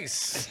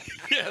rice.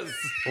 Yes.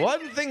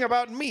 One thing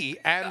about me,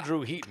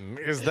 Andrew Heaton,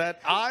 is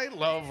that I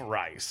love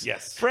rice.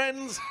 Yes.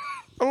 Friends,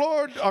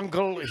 Lord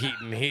Uncle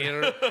Heaton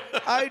here.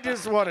 I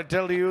just want to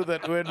tell you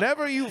that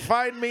whenever you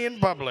find me in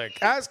public,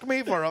 ask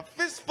me for a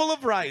fistful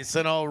of rice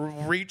and I'll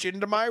reach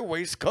into my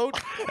waistcoat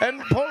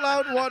and pull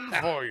out one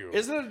for you.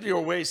 Isn't it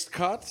your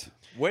waistcoat?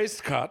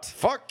 waistcoat.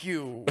 Fuck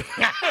you.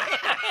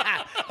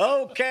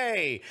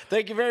 Okay.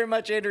 Thank you very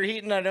much, Andrew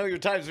Heaton. I know your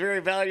time's very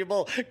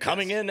valuable.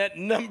 Coming in at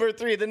number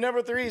 3, the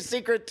number 3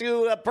 secret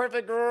to a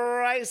perfect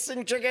rice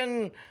and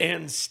chicken.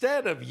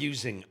 Instead of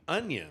using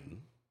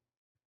onion,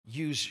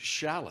 use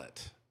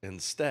shallot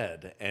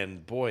instead.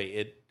 And boy,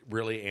 it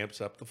really amps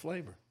up the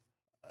flavor.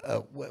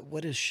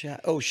 What is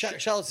shallot? Oh,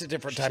 shallot's a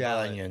different type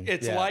Shallot. of onion.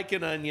 It's like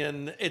an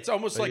onion. It's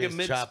almost But like you a just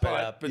mid chop it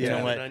spot up. between You know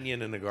an what?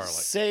 onion and a garlic.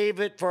 Save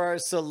it for our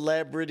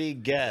celebrity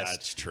guest.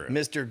 That's true.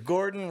 Mr.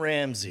 Gordon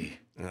Ramsay.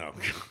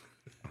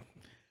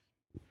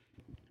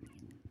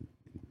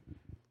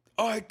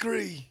 Oh, I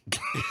agree.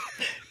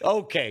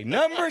 Okay,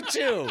 number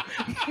 2.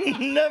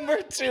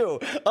 Number 2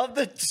 of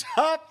the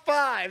top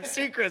 5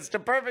 secrets to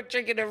perfect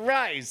chicken and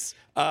rice.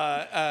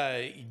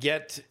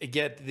 get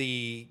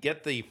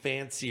the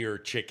fancier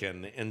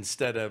chicken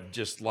instead of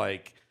just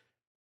like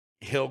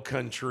Hill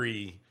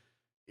Country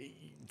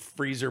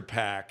freezer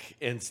pack.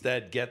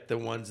 Instead, get the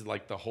ones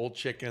like the whole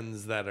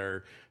chickens that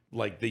are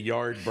like the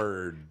yard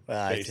bird,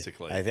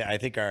 basically. I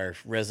think our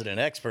resident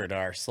expert,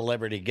 our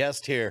celebrity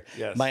guest here,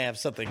 Yes. might have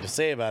something to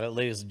say about it.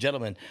 Ladies and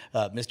gentlemen,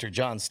 Mr.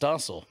 John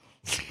Stossel.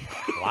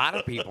 A lot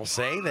of people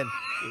say that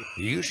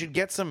you should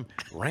get some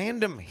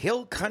random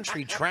hill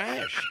country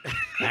trash.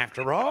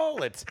 After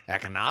all, it's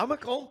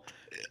economical,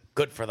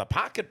 good for the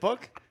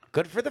pocketbook,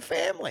 good for the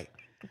family.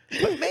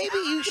 But maybe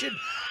you should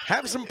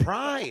have some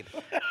pride.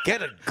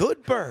 Get a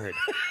good bird.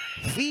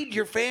 Feed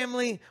your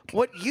family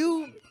what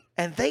you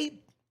and they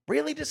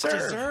really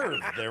deserve.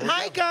 There we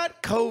I go.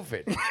 got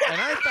COVID, and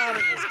I thought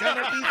it was going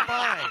to be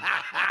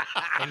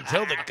fine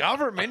until the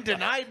government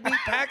denied me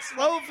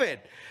Paxlovid.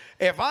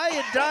 If I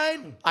had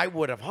died, I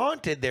would have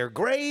haunted their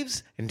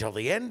graves until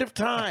the end of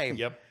time.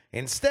 Yep.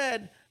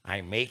 Instead,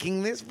 I'm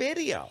making this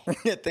video.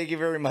 Thank you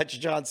very much,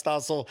 John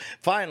Stossel.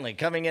 Finally,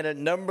 coming in at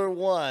number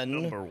 1.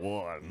 Number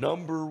one.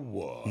 Number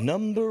 1.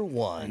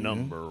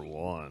 Number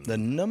one. The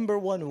number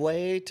 1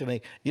 way to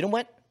make. You know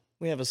what?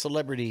 We have a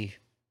celebrity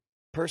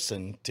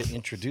person to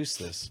introduce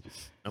this.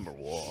 Number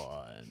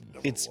one.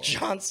 It's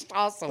John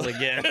Stossel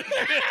again.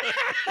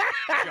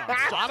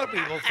 A lot of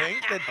people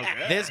think that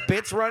this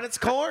bit's run its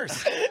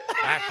course.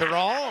 After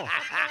all,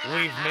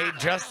 we've made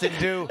Justin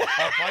do a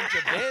bunch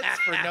of bits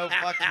for no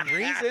fucking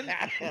reason.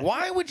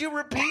 Why would you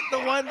repeat the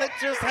one that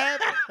just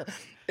happened?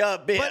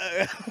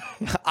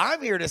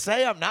 I'm here to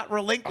say I'm not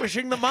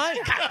relinquishing the mic.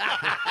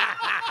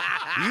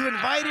 You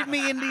invited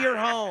me into your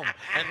home,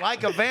 and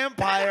like a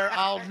vampire,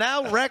 I'll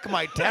now wreak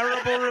my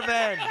terrible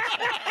revenge.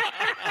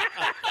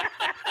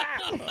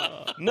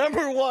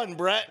 Number 1,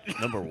 Brett.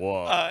 Number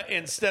one.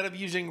 Instead of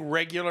using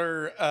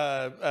regular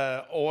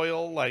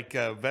oil, like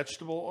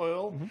vegetable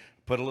oil,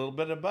 put a little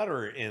bit of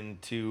butter in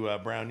to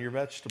brown your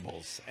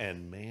vegetables.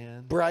 And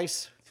man,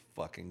 Bryce. it's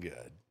fucking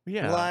good.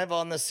 Yeah. Live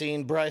on the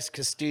scene, Bryce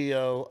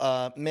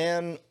Castillo,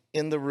 man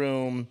in the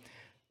room.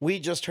 We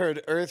just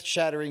heard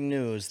earth-shattering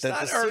news that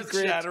Not the earth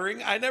secret,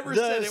 shattering. I never the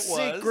said it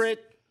was.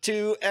 secret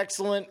to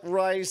excellent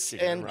rice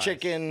and rice.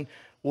 chicken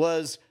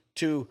was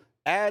to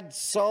add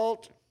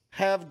salt,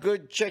 have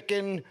good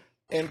chicken,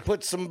 and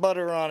put some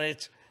butter on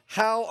it.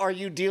 How are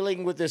you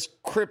dealing with this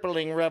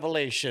crippling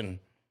revelation?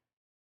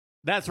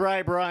 That's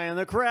right, Brian.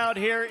 The crowd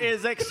here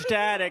is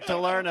ecstatic to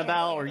learn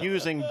about or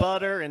using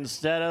butter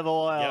instead of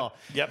oil.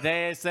 Yep.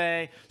 They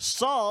say,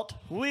 salt,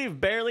 we've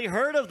barely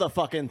heard of the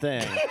fucking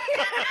thing.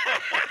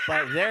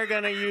 But they're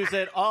going to use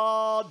it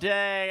all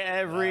day,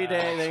 every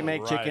day they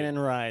make chicken right.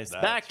 and rice.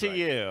 That's Back to right.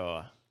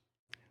 you.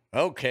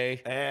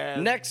 Okay.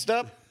 And Next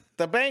up,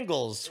 the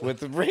Bengals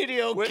with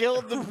Radio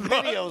Killed the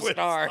Video with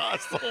Star.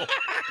 Stossel.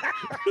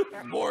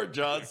 More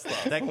John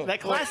stuff. That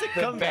classic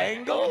The comeback.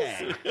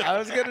 Bengals? I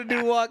was going to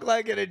do Walk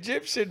Like an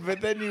Egyptian, but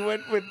then you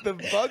went with the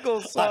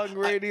Buggles song,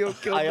 Radio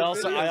Killed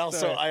the Video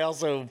Star. I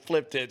also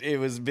flipped it. It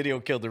was Video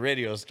Killed the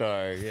Radio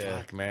Star. Yeah.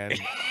 Fuck, man.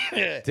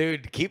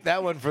 Dude, keep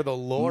that one for the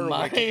lore.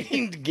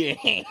 Mind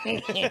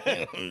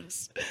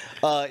games.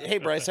 Hey,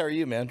 Bryce, how are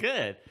you, man?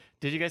 Good.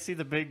 Did you guys see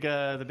the big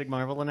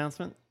Marvel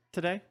announcement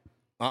today?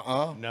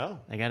 No.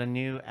 They got a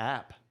new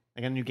app.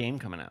 They got a new game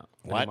coming out.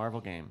 A new What?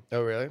 Marvel game.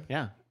 Oh, really?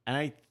 Yeah. And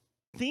I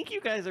think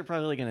you guys are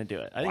probably going to do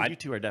it. I think you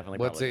two are definitely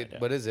What's probably it? gonna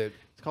do What is it?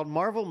 It's called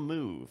Marvel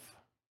Move.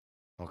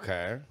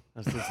 Okay.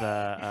 This is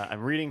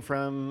I'm reading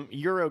from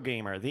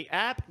Eurogamer. The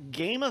app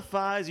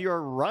gamifies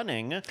your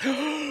running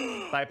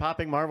by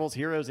popping Marvel's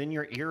heroes in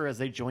your ear as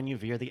they join you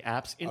via the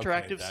app's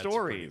interactive that's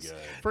stories.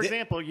 pretty good. For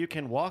example, you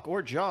can walk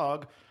or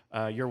jog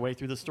your way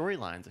through the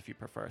storylines if you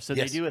prefer. So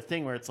Yes. they do a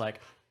thing where it's like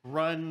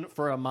run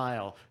for a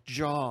mile,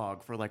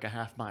 jog for like a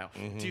half mile,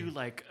 do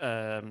like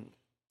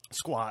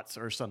squats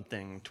or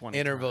something. 20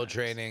 Interval times.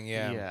 training,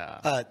 yeah.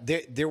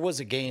 Yeah. There was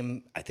a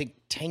game, I think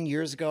 10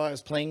 years ago, I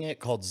was playing it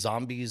called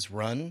Zombies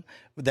Run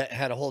that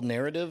had a whole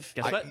narrative.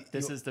 Guess what?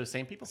 This is those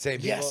same people. Same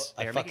people. Yes.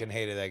 I They're fucking making-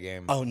 hated that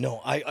game. Oh,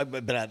 no.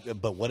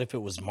 But what if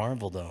it was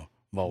Marvel, though?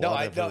 Well, no, what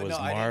I if don't. it was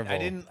No, Marvel?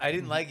 I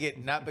didn't like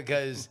it. Not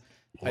because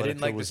I What didn't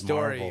if like it the was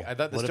story. Marvel? I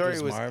thought the What if it story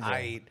was was Marvel?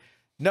 aight,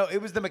 No,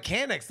 it was the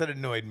mechanics that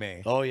annoyed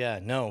me. Oh yeah,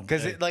 no,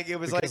 Because it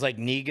was because like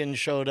Negan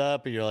showed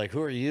up, and you're like,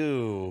 "Who are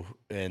you?"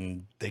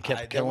 And they kept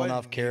there killing wasn't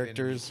off even-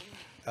 characters.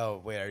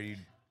 Oh wait, are you?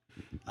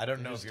 I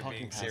don't know if you're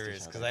being past each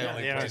serious because other. I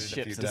only Yeah, played it a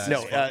shit, few since-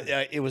 times.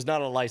 No, it was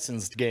not a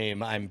licensed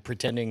game. I'm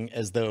pretending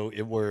as though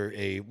it were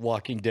a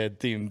Walking Dead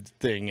themed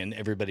thing, and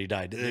everybody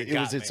died. It was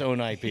got its me. own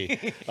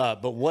IP.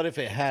 But what if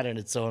it had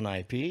its own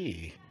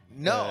IP?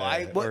 No,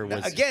 or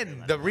was-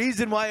 again, the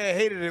reason why I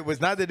hated it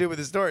was not to do with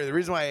the story. The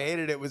reason why I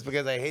hated it was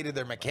because I hated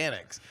their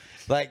mechanics.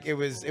 Like it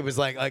was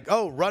like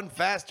oh, run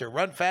faster,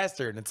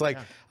 and it's like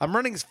I'm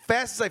running as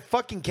fast as I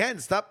fucking can.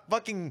 Stop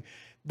fucking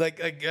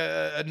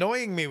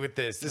annoying me with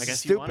this. This I is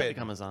guess you want to stupid.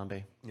 become a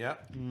zombie. Yeah.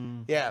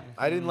 Yeah,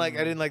 I didn't like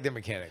their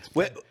mechanics.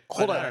 Wait,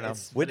 hold I on. don't know.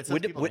 When- But it's up to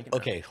when- people making it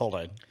okay, hold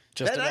on.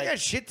 Just Then I tonight- got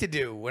shit to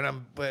do when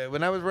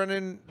I was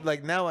running.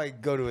 Like now I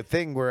go to a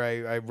thing where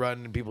I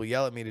run and people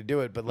yell at me to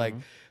do it. But like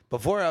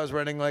before I was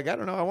running, like I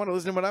don't know, I want to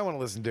listen to what I want to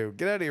listen to.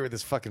 Get out of here with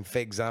this fucking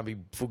fake zombie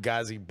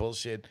Fugazi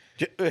bullshit.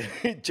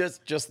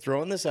 just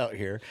throwing this out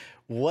here.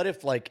 What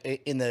if,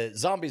 like, in the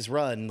Zombies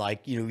Run,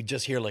 like, you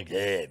just hear like,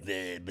 I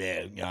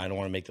don't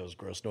want to make those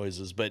gross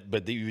noises, but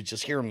you would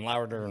just hear them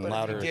louder and But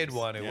louder. if you did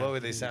want it, what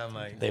would they sound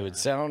like? They would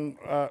sound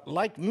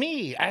like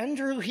me,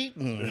 Andrew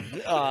Heaton.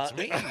 It's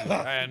me,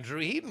 Andrew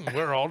Heaton.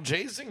 We're all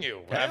chasing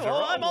you. After well,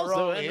 all, I'm we're also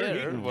all Andrew here.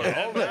 Heaton. We're all I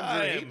Andrew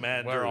am Heaton.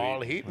 Andrew We're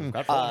all Heaton.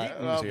 Heaton.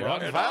 Heaton's here.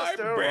 Run And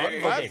faster, I'm run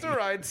big.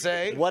 faster, I'd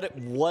say. What if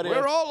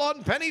We're all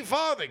on penny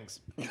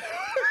farthings.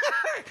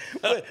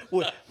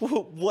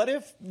 what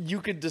if you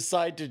could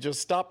decide to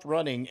just stop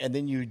running and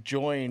then you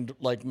joined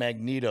like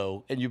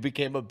Magneto and you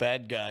became a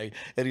bad guy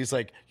and he's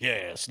like,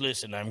 yes,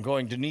 listen, I'm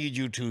going to need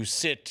you to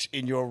sit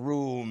in your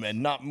room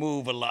and not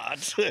move a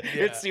lot.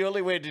 It's the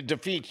only way to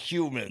defeat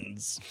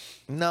humans.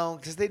 No,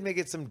 because they'd make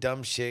it some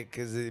dumb shit.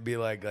 Because it'd be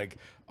like,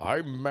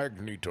 I'm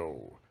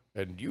Magneto,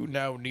 and you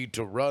now need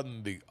to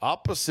run the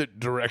opposite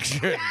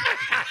direction.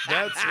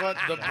 That's what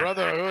the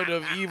Brotherhood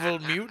of Evil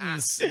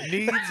Mutants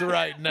needs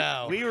right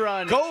now. We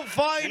run. Go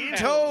find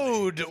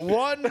Toad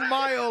 1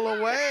 mile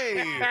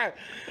away.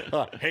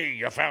 Hey,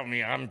 you found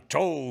me. I'm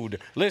Toad.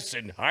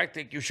 Listen, I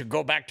think you should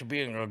go back to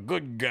being a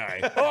good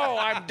guy. Oh,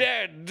 I'm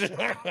dead.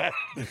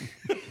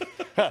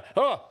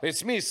 Oh,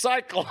 it's me,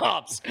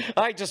 Cyclops.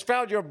 I just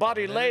found your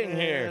body laying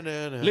here.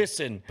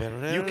 Listen,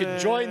 you can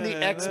join the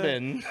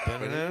X-Men,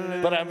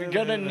 but I'm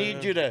gonna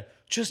need you to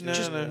just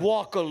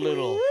walk a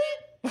little.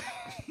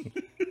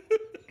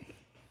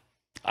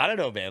 I don't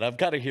know, man. I'm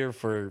kind of here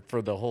for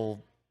the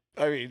whole.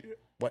 I mean,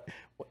 what?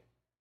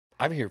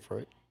 I'm here for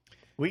it.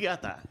 We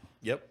got that.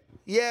 Yep.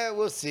 Yeah,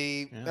 we'll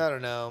see. I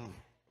don't know.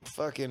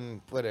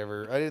 Fucking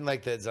whatever. I didn't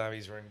like that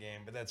Zombies Run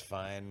game, but that's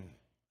fine.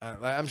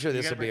 I'm sure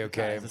this will be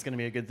okay. Is this going to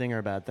be a good thing or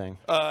a bad thing?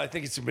 I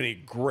think it's going to be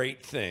a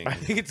great thing. I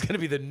think it's going to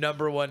be the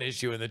 #1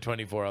 issue in the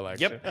 24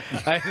 election. Yep.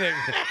 I think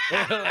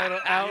it'll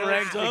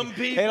outrank some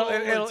people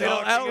it'll are talking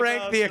outrank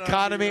about the zombie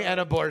economy run. and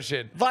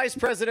abortion. Vice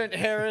President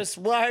Harris,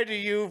 why do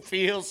you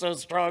feel so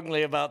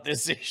strongly about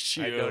this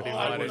issue?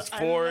 I was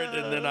for it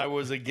and then I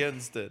was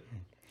against it.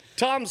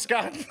 Tom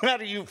Scott, how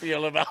do you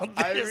feel about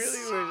this? I really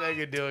wish I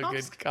could do a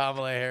good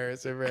Kamala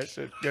Harris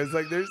impression because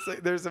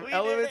there's some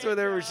elements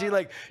where she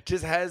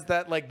just has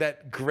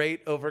that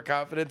great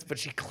overconfidence, but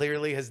she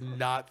clearly has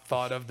not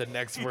thought of the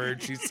next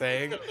word she's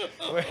saying.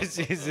 Where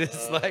she's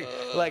just like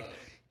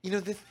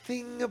the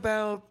thing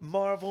about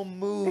Marvel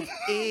Move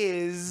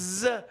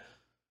is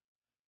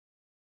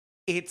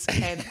it's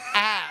an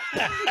app,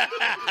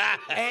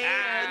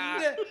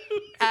 and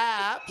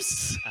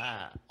apps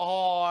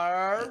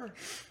are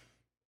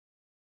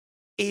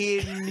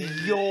in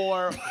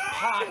your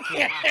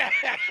pocket,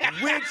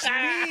 which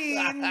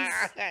means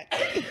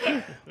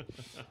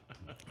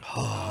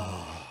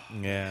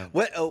yeah.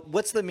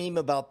 What's the meme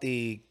about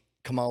the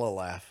Kamala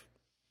laugh?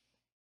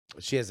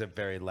 She has a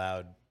very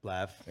loud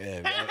laugh.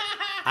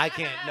 I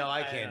can't do it.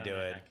 I can't do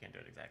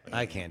it exactly.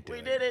 I can't do We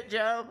it. did it,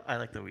 Joe. I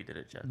like the we did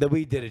it, Joe. The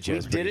we did it, Joe.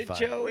 Did it,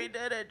 Joe? We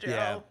did it, Joe.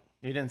 Yeah.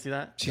 You didn't see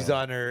that? She's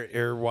on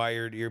her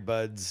wired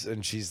earbuds,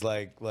 and she's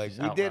like, we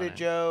out did it, running.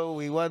 Joe.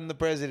 We won the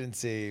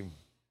presidency.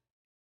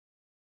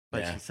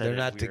 But Yeah. she said They're it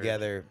not weird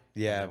together.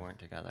 when Yeah. They weren't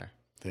together.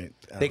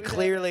 They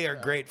clearly are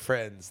great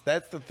friends.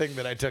 That's the thing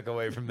that I took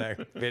away from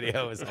that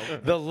video is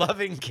the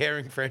loving,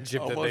 caring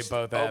friendship that they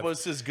both have.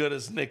 Almost as good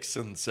as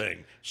Nixon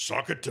saying,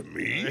 "Suck it to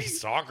me."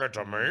 Suck it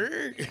to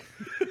me.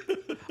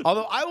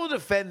 Although I will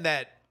defend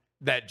that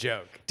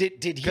joke.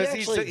 Did he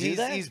actually do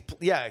that? He's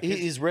 'cause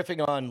He's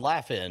riffing on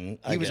Laugh-In.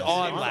 I he was guess.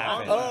 on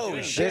Laugh-In.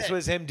 Oh, shit. This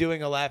was him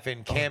doing a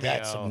Laugh-In cameo.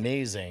 That's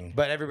amazing.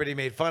 But everybody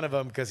made fun of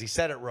him because he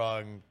said it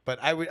wrong. But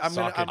I'm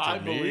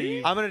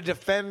gonna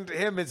defend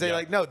him and say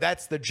Yeah. no,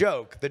 that's the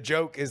joke. The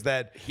joke is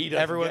that He doesn't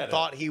everyone get it.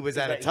 thought he was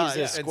out of He's touch,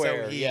 a and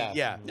square, so he yeah.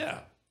 Yeah.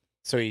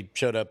 So he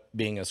showed up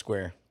being a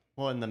square.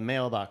 Well, in the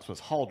mailbox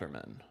was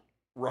Halderman.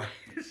 Right.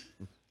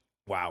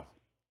 Wow.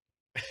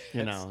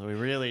 You know, we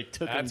really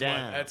took him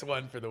down. That's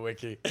one for the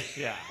wiki.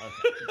 Yeah.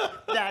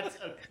 That's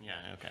yeah.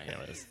 Okay. It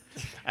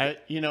was.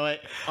 You know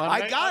what?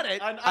 I got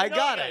it. I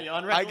got it.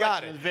 I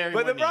got it.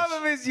 But the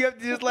problem is you have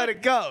to just let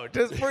it go.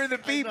 Just for the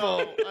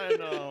people. I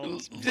know.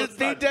 Just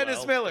be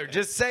Dennis Miller.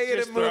 Just say it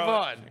Just and move throw it.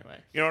 on. Anyway.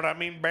 You know what I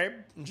mean, babe?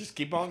 Just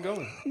keep on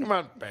going. Come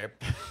on, babe.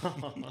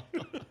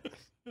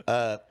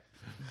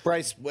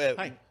 Bryce,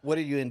 Hi. what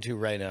are you into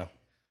right now?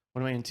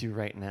 What am I into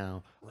right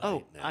now?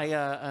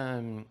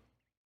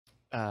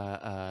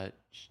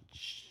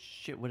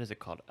 Shit. What is it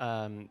called?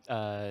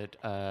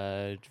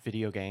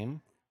 Video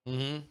game.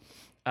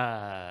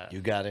 Mm-hmm.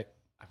 You got it.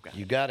 I've got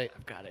You it. got it.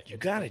 I've got it. You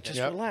got it. Just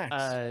Yep.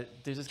 relax.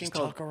 There's this game Just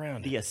called talk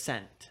around The it.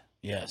 Ascent.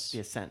 Yes. The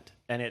Ascent,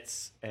 and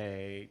it's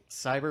a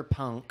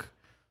cyberpunk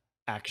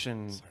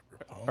action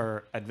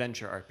or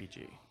adventure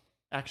RPG,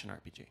 action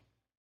RPG.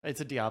 It's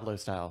a Diablo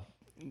style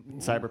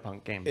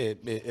cyberpunk game.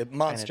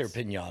 Monster it's-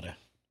 Pinata.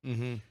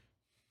 Mm-hmm.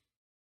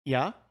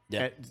 Yeah.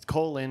 Yeah. It's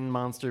colon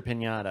monster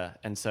pinata,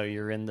 and so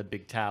you're in the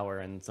big tower,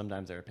 and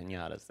sometimes there are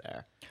pinatas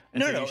there.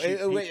 And so you shoot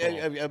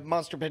people.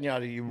 Monster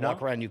Pinata, you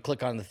walk around, you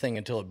click on the thing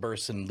until it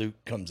bursts and loot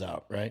comes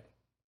out, right?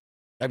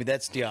 I mean,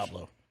 that's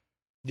Diablo.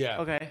 Yeah.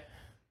 Okay.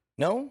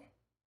 No?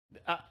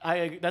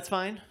 I that's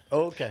fine.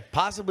 Oh, okay.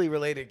 Possibly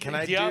related. Can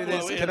I do Diablo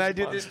this? is Can I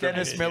do this Monster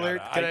Dennis Pinata. Miller?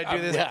 Can I do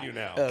I'm this? with you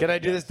now. Can I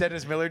do this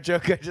Dennis Miller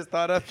joke I just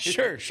thought of?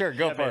 Sure,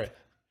 go for it.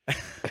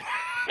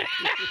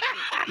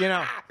 You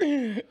know,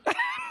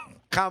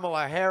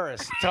 Kamala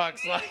Harris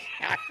talks like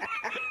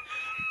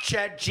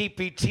Chat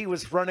GPT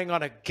was running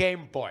on a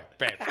Game Boy,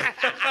 babe.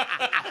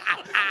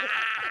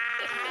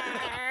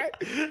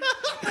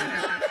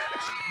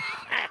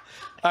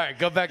 All right,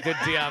 go back to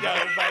Diablo.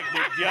 Going back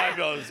to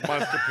Diablo's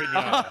Monster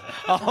Pinata.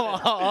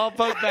 I'll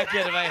poke back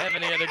in if I have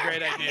any other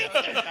great ideas.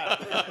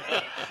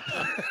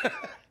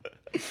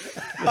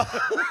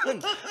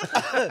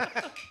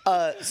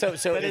 So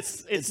But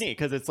it's neat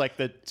because it's like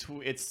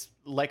it's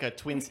like a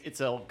twin.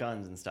 It's all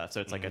guns and stuff,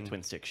 so it's like a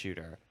twin stick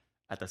shooter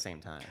at the same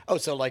time.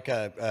 so like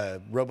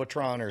a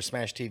Robotron or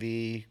Smash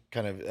TV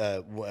kind of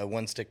a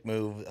one stick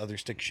move, other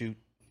stick shoot.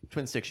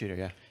 Twin stick shooter,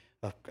 yeah.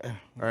 Okay.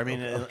 Or I mean,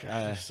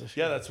 Yeah,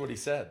 that's what he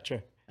said.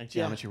 Sure. like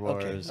Geometry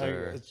Wars, okay.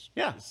 or It's-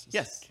 yeah,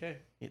 yes, Okay.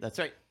 Yeah, that's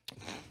right.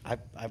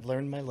 I've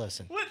learned my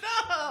lesson. What?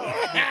 No!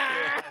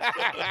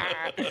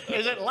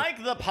 Is it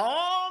like the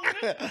Pong?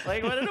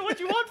 Like, I don't know what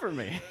you want from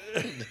me.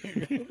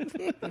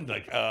 I'm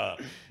like,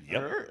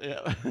 yep.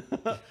 Yeah.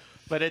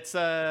 But it's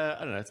I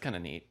don't know. It's kind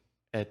of neat.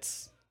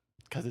 It's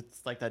because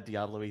it's like that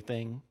Diablo-y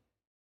thing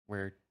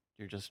where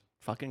you're just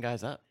fucking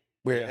guys up.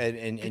 Where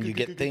and you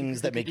get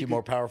things that make you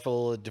more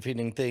powerful at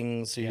defeating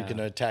things, so you Yeah. can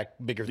attack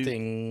bigger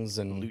things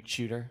and Loot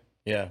shooter.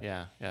 yeah.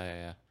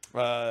 Yeah.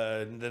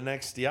 The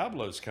next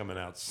Diablo's coming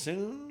out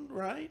soon,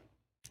 right?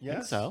 I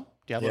think so.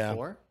 Diablo Yeah.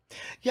 4.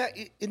 Yeah,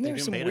 isn't there doing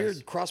some betas.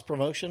 weird cross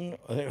promotion?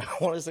 I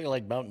want to say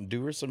like Mountain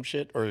Dew or some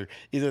shit, or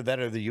either that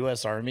or the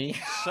U.S. Army.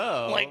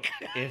 So, Like-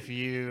 if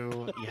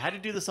you had to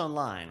do this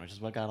online, which is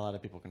what got a lot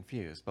of people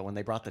confused, but when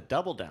they brought the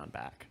Double Down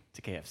back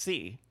to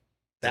KFC,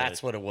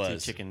 That's what it to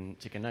was. chicken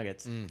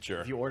nuggets.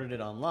 Sure. If you ordered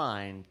it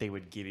online, they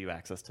would give you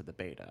access to the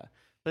beta.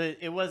 But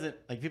it wasn't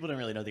like people didn't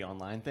really know the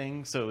online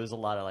thing, so it was a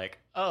lot of like,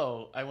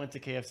 oh, I went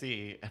to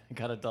KFC and I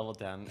got a Double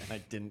Down and I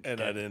didn't. And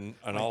get I didn't.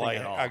 And one all thing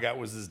at all. I got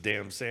was this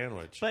damn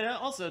sandwich. But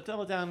also,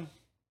 Double Down,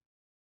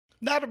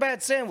 Not a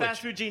bad sandwich.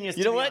 fast food genius.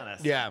 You to know be what?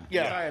 honest. Yeah.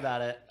 Sorry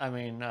about it. I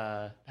mean,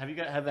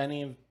 have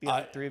any of the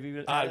other three of you?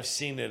 had I've it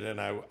seen it,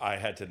 and I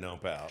had to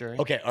nope out.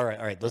 during Okay, all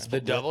right. Let's The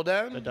Double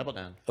Down? the Double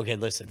Down. Okay,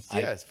 listen.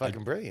 Yeah, it's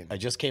fucking brilliant. I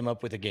just came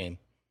up with a game.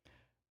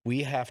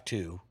 We have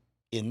to,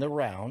 in the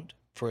round,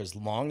 for as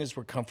long as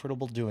we're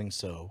comfortable doing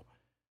so,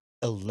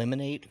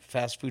 eliminate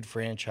fast food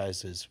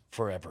franchises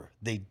forever.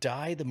 They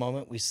die the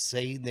moment we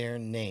say their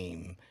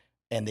name,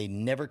 and they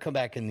never come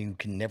back, and you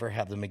can never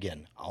have them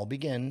again. I'll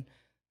begin.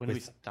 When do we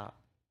with- stop?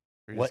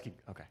 Or What? just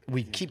keep- okay.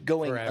 We keep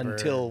going Forever.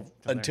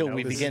 until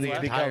we This is begin the to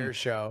entire become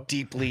show.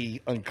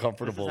 deeply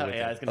uncomfortable This is how with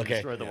AI it. is gonna Okay.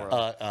 destroy the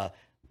world.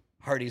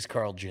 Hardy's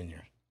Carl's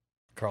Jr.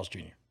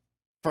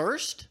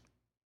 First?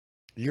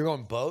 You're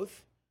going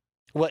both?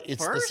 What?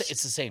 It's First?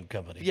 it's the same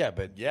company. Yeah,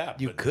 but Yeah,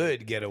 you but-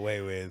 could get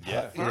away with.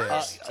 Yeah. Okay.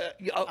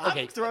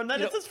 I'm throwing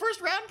that You as his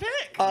first round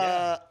pick.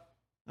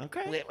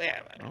 Okay.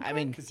 I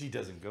mean, Because he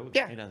doesn't go there.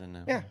 yeah, He doesn't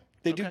know. yeah.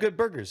 They do good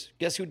burgers.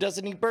 Guess who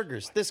doesn't eat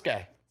burgers? This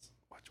guy.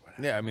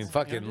 Yeah, I mean,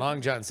 fucking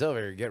Long John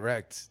Silver, get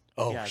wrecked.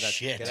 Oh Yeah, that's-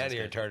 shit! Get out of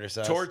here, tartar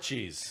sauce.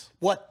 Torchies.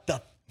 What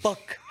the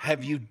fuck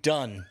have you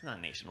done? It's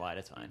not nationwide.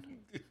 It's fine.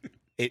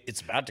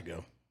 It's about to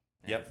go.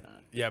 Yep.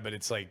 Yeah, but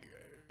it's like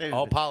They've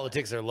all been-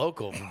 politics are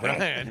local for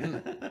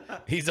Brian.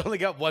 He's only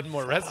got one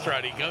more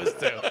restaurant he goes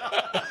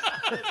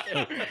to.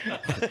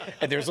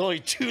 And there's only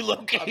 2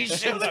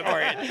 locations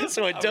for it,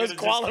 so it does gonna just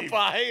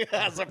qualify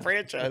as a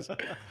franchise.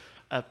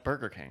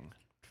 Burger King.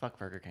 Fuck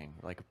Burger King.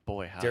 Like,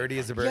 boy, how Dirty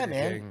as a Burger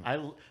man.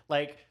 King.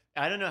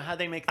 I don't know how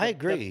they make. I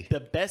agree. The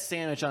best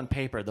sandwich on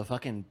paper, the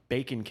fucking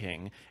Bacon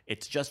King.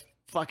 It's just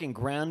fucking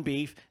ground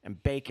beef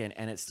and bacon,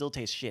 and it still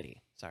tastes shitty.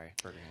 Sorry,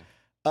 Burger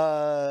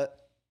King.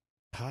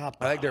 Popeyes.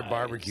 I like their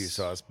barbecue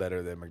sauce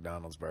better than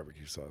McDonald's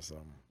barbecue sauce.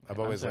 I've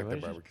always sorry,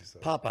 liked their what did you- barbecue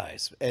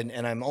sauce. Popeyes,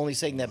 and I'm only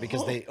saying that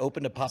because they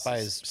opened a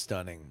Popeyes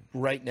Stunning.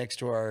 right next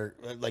to our.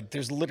 Like,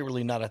 there's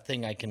literally not a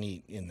thing I can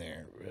eat in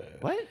there.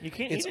 What? You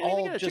can't It's eat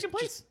anything all at a chicken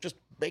place? just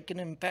bacon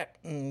and fat.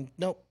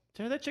 Nope.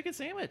 Try that chicken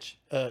sandwich.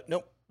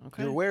 Nope.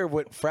 Okay. You're aware of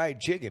what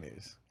fried chicken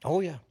is? Oh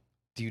yeah.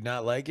 Do you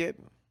not like it?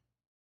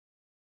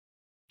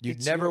 You'd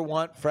It's never your-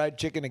 want fried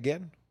chicken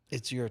again?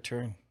 It's your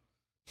turn.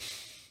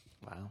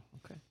 Wow.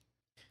 Okay.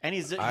 And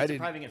he's I didn't-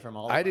 depriving it from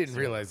all. I of didn't us.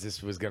 realize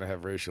this was going to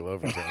have racial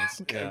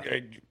overtones. Yeah.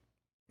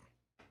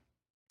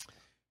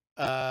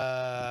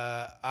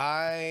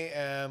 I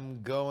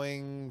am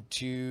going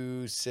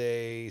to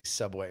say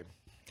Subway.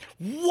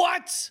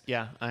 What?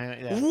 Yeah.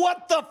 Yeah.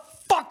 What the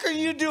fuck are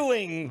you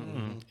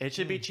doing? It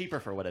should be cheaper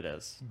for what it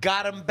is.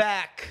 Got him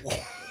back.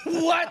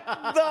 What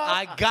the?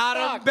 I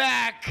got him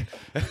back.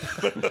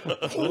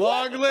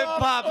 Long live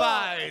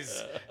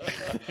Popeyes.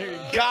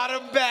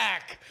 Got him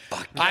back.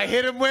 I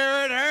hit him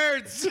where it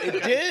hurts. It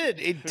did.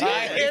 It did.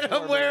 I hit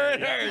him where it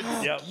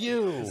hurts. Yep.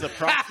 You. It's a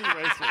proxy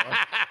race war.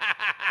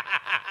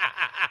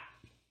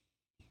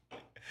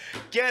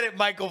 Get it,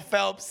 Michael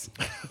Phelps.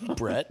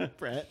 Brett.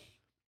 Brett.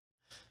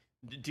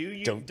 Do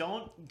you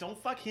Don't-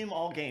 don't fuck him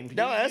all game? Do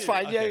No, you- that's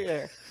fine. Okay.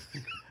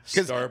 Yeah.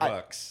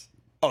 Starbucks.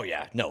 Oh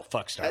yeah. No.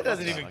 Fuck Starbucks. That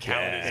doesn't even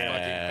count as fucking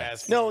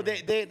fast food. No, they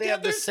Yeah,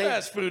 have the there's same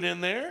fast food in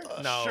there.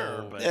 No,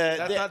 Sure, but-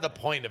 that's they- not the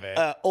point of it.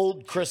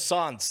 old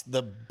croissants.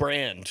 The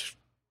brand.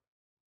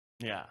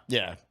 Yeah.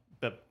 Yeah.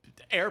 The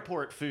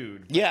airport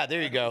food. Yeah.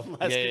 There you go.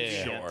 Less Yeah, good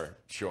yeah, yeah. shit.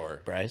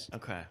 Sure. Bryce.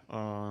 Okay.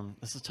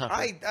 This is tough.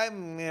 I'm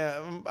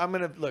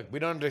gonna look. We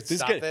don't have to is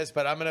stop good. this,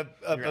 but I'm gonna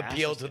Your ass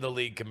appeal is to the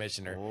league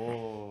commissioner.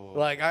 Oh.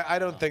 Like I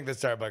don't think that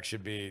Starbucks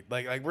should be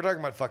like we're talking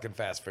about fucking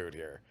fast food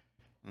here.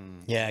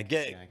 Yeah.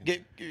 Get.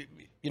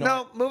 You know.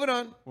 No, moving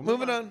on.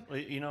 Moving on. Well,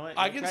 you know what?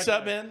 I You'll can try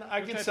sub better. in. I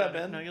You'll can try sub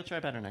better. in. No, you'll try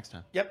better next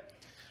time. Yep.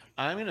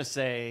 I'm gonna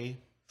say,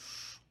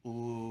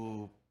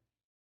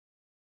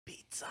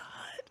 Pizza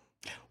Hut.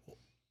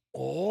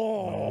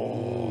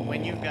 Oh.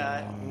 When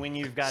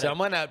you've got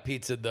Someone out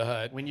pizzaed the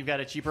hut. when you've got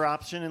a cheaper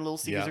option in Little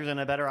Caesars and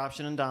a better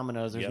option in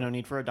Domino's, there's Yep. no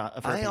need for a I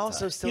Pizza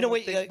also Hut. still You know don't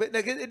what, think, but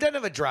like, it doesn't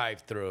have a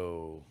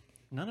drive-through.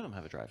 None of them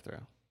have a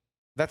drive-through.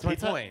 That's my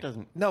Pizza Hut point.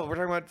 doesn't. No, we're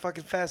talking about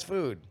fucking fast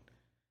food.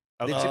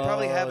 They should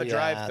probably have a yeah,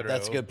 drive-through.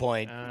 That's a good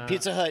point.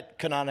 Pizza Hut,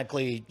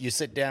 canonically, you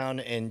sit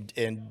down and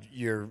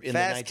you're in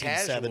Fast the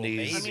casual, 1970s.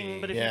 maybe. I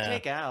mean, but if Yeah. you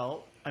take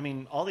out, I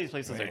mean, all these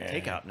places are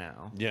takeout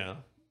now. Yeah.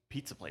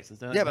 Pizza places.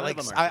 Yeah, None but of like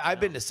them are I've takeout.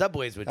 been to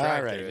Subways with All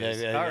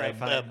drive-throughs. right, All right,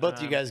 fine.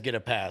 both you guys get a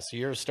pass.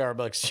 You're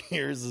Starbucks.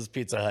 Yours is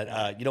Pizza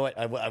Hut. You know what?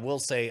 I will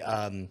say.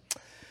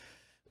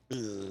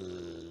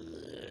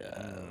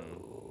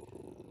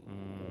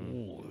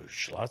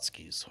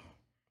 Schlotzsky's.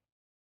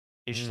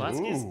 Is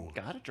Schlotzsky's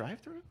got a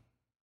drive-through?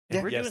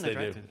 We're Yes, doing they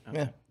the do. drive-thru.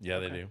 Yeah. Yeah,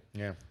 they do.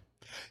 Yeah.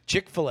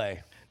 Chick-fil-A.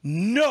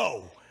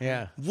 No.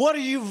 Yeah. What are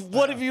you?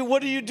 What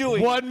are you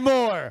doing? One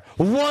more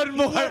for What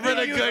the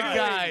are you good doing?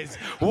 guys.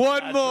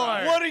 One more.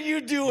 What are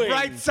you doing?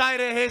 Right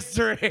side of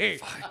history.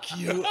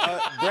 You,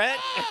 Brett.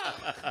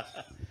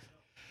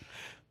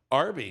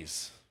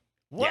 Arby's.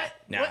 What?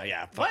 No, What?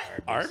 yeah. fuck What?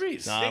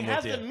 Arby's. No, They I'm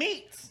have with the you.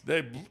 meats.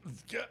 They,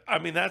 I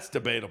mean, that's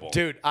debatable.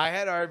 Dude, I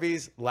had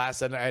Arby's last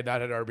Sunday. I had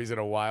not had Arby's in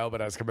a while,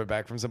 but I was coming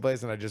back from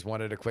someplace and I just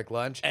wanted a quick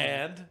lunch.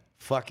 And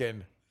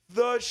Fucking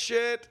the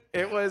shit.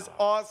 It was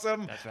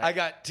awesome. right. I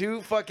got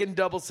 2 fucking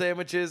double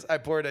sandwiches. I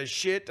poured a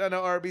shit ton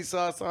of Arby's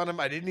sauce on them.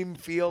 I didn't even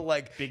feel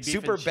like Big beef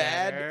super and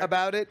bad cheddar,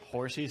 about it.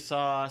 Horsey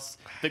sauce,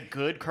 the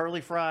good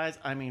curly fries.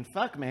 I mean,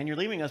 fuck, man, you're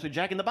leaving us with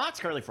Jack in the Box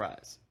curly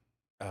fries.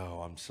 oh,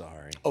 I'm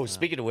sorry. Oh,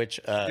 speaking of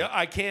which, Yeah,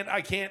 I can't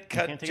cut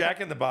can't take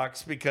Jack in the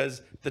Box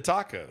because the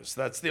tacos.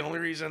 That's the only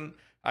reason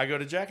I go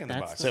to Jack in the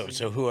That's Box. the-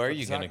 so who are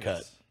you going to Tacos.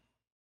 cut?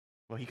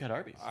 Well, he cut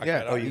Arby's. I Yeah,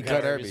 cut oh, you Arby's.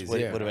 cut Arby's. What,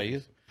 yeah. what about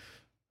you?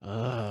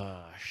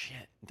 Oh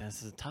shit,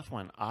 this is a tough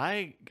one.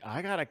 I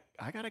gotta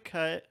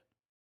cut.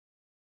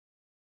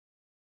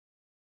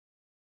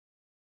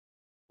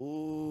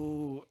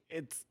 Ooh,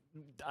 it's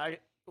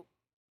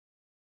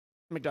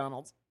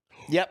McDonald's.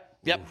 Yep.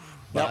 Yep.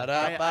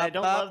 I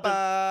don't love the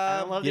I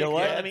don't love You the know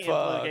what? Academy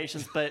Fuck.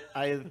 implications, but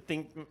I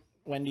think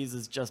Wendy's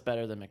is just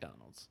better than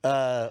McDonald's.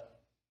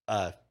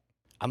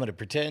 I'm going to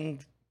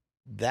pretend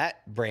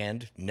that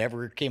brand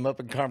never came up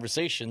in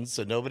conversation,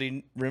 so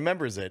nobody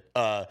remembers it.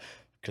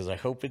 Because I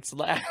hope it's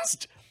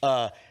last.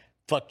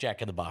 Fuck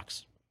Jack in the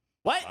Box.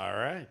 What? All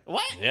right.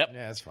 What? Yep.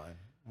 Yeah, that's fine.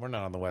 We're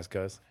not on the West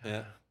Coast.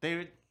 Yeah. They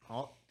would.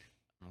 Oh,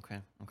 okay.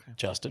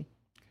 Justin.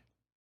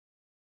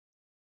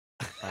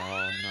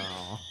 Oh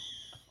no.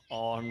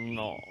 Oh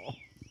no.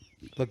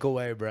 Look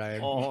away,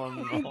 Brian. Oh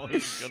no.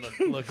 He's gonna.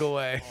 Look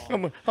away.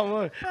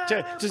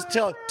 Just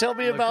tell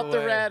me Look about the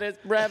away.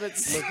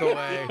 rabbits. Look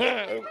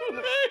away.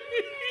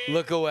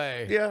 Look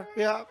away.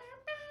 Yeah.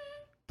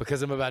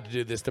 Because I'm about to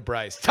do this to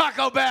Bryce.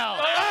 Taco Bell!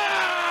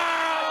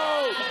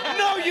 Oh!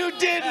 No, you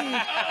didn't.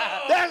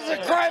 That's a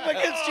crime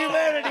against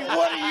humanity.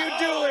 What are you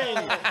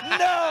doing?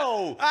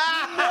 No.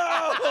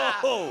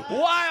 No.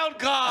 Wild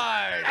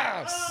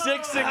card.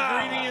 6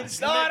 ingredients.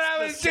 Thought mixed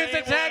I was the just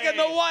same attacking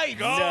way. the whites.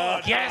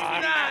 God.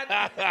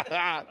 Guess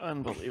not.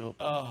 Unbelievable.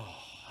 Oh,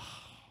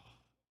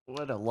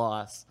 What a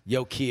loss.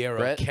 Yo quiero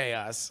Brett?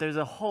 chaos. There's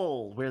a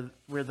hole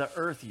where the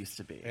Earth used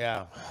to be.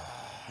 Yeah.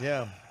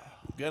 Yeah.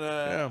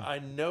 I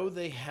know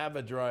they have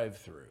a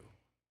drive-through.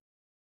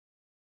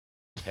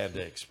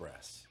 Panda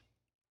Express.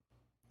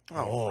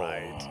 All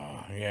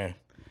right. Yeah.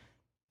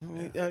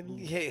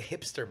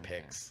 Hipster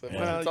picks. Well,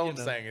 That's all you I'm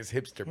know. saying is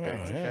hipster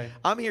picks. yeah.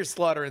 I'm here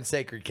slaughtering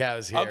sacred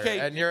cows here. Okay,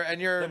 and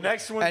you're the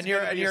next one's and you're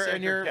gonna and be a you're and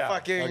sacred you're cow.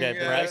 fucking Okay,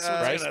 Bryce,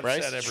 Bryce, gonna Bryce.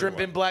 upset everyone. shrimp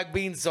and black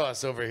bean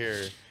sauce over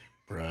here.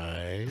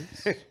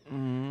 Bryce.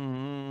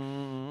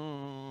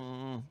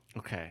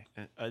 Okay.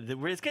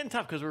 It's getting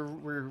tough because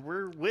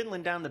we're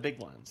whittling down the big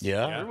ones.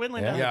 Yeah. We're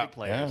whittling Yeah. down Yeah. the big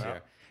players Yeah.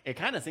 here. It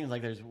kind of seems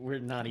like we're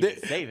not even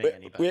saving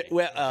anybody. It just seems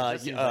like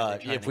they're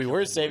trying If to we kill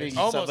were everybody. saving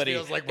Almost somebody,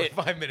 feels like we're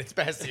 5 minutes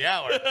past the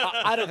hour.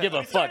 I don't give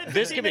a fuck. started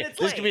This 15 could be minutes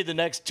this could be late. the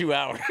next 2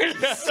 hours.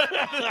 That's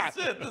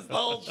it. That's the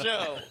whole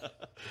show.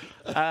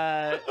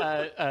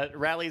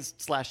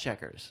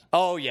 Rallies/checkers.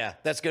 Oh yeah,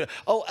 that's good.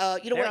 Oh,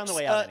 you know They're what? on the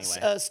way out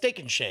anyway. Steak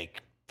and Shake.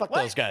 Fuck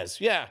What? those guys.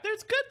 Yeah.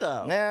 It's good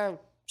though. Nah.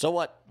 So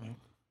what?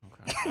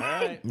 All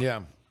right.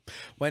 Yeah.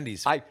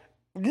 Wendy's.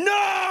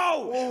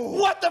 No!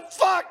 What the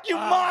fuck, you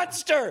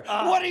monster!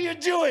 What are you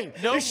doing?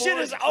 no This shit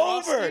more is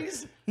over.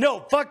 Frosties? No,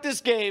 fuck this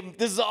game.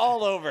 This is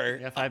all over.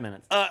 Yeah, 5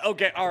 minutes.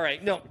 Okay, all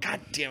right. No, god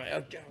damn it.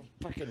 Okay,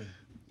 fucking.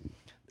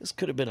 This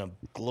could have been a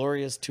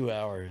glorious 2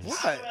 hours.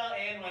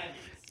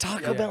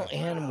 Taco Bell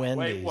and Wendy's.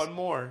 Wait, one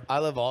more. I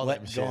love all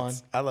What? them Go on.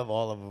 shits. I love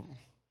all of them.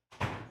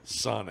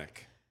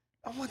 Sonic.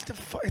 Oh, what the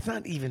fuck? It's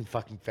not even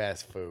fucking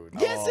fast food.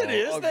 Yes, it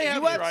is. They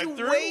have you have drive-thru.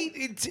 to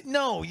wait.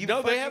 No, you.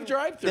 No, they have fucking-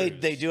 drive-throughs.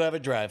 They do have a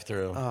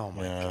drive-through. Oh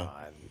my Yeah.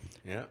 god.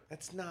 Yeah.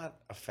 That's not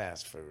a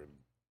fast food.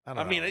 I I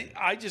don't mean, know.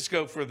 I just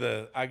go for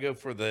the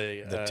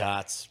The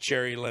tots.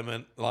 cherry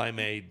lemon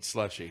limeade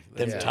slushy.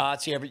 Them That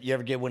tots. You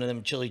ever get one of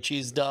them chili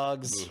cheese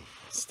dogs?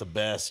 It's the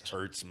best.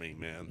 hurts me,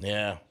 man.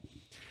 Yeah.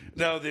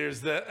 No,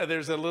 there's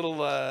a little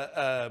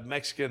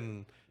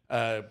Mexican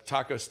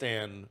taco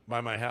stand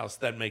by my house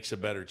that makes a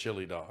better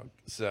chili dog.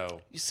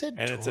 So You said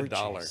and it's $1.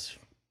 Torchy's. You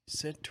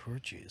said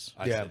Torchy's.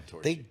 I Yeah, said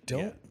torchy's. they don't-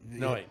 Yeah.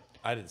 No, wait,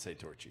 I didn't say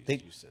torchy's. They-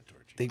 You said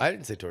torchy's. I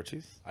didn't say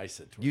torchies. I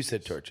said torchy's. You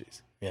said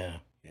torchies. Yeah.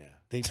 Yeah.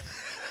 They.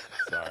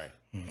 Sorry.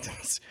 Do you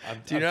I'm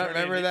not turning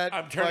remember into- that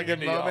I'm turning fucking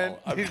into y'all. moment?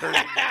 I'm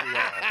turning into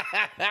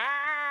y'all.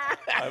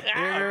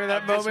 You remember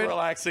that I'm just moment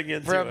relaxing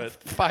into from it.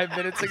 5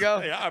 minutes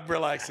ago? Yeah, I'm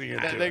relaxing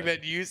into That thing it.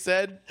 that you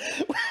said?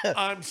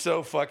 I'm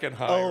so fucking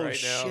high Oh right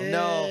now. shit!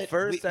 No,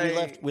 first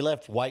we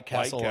left White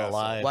Castle Castle.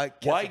 alive.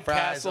 White Castle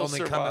fries only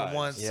come in survives.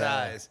 one Yeah.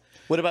 size.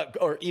 What about,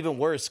 or even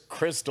worse,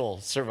 Crystal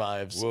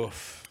survives.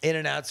 Woof.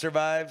 In-N-Out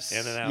survives.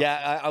 In and out.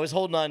 Yeah, I was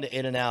holding on to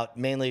In-N-Out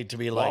mainly to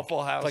be like,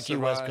 Waffle House fuck you,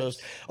 West survives.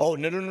 Coast. Oh,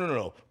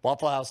 no.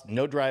 Waffle House,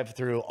 no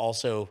drive-through.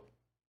 Also,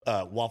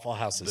 Waffle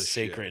House is The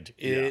shit. sacred.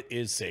 Yeah. It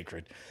is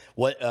sacred.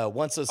 What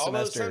once a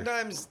Although semester.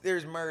 sometimes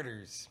there's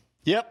murders.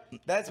 Yep.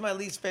 That's my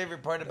least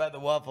favorite part about the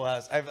Waffle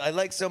House. I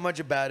like so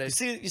much about it.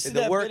 You see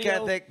the that work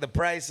video? ethic, the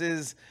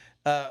prices.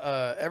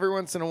 Every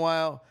once in a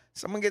while,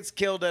 someone gets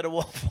killed at a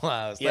Waffle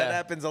House. Yeah. That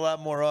happens a lot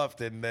more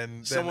often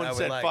than I Someone would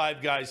said like.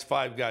 Five Guys.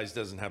 Five Guys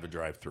doesn't have a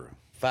drive-through.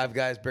 Five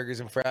Guys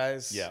burgers and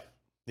fries. Yeah.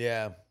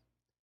 Yeah.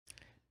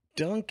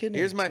 Duncan.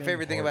 Here's and my Tim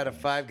favorite thing about a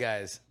Hortons. Five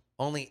Guys.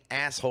 Only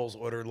assholes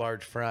order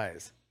large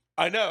fries.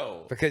 I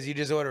know. Because you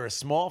just order a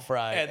small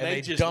fry And and, they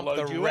they just dump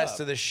load the you rest up.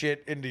 of the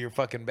shit into your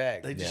fucking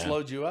bag. They just Yeah.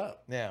 load you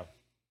up. Yeah.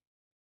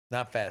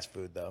 Not fast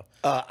food though.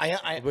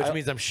 I Which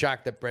means I'm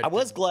shocked that Brett. I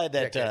was didn't glad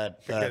that, pick it, uh,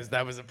 because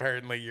that was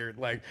apparently your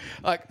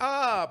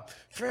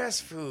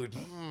fast food.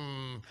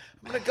 I'm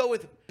gonna go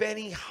with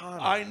Benihana.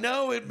 I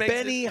know it makes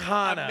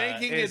Benihana I'm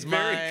making it is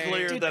very my-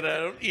 clear Did- that I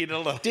don't eat a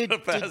lot did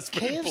of fast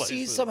food KFC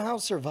places. somehow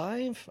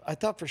survive? I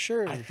thought for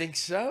sure. I think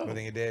so. I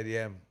think it did.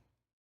 Yeah.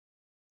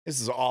 This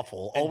is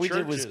awful. And All we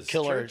did was Churches-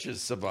 kill our.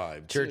 Churches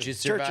survived. too.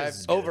 Churches Churches survived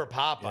is good. over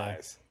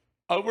Popeyes.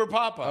 Over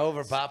Popeyes.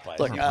 Over Popeyes.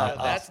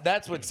 Look,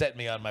 that's what set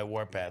me on my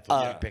warpath.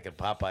 Was you picking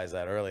Popeyes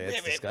that early.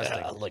 It's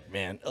disgusting. Look,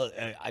 man,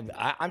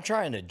 I'm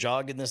trying to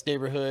jog in this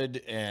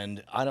neighborhood,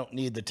 and I don't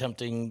need the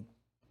tempting,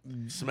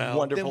 Smell.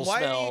 wonderful Then why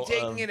smell. are you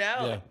taking of- it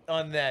out yeah.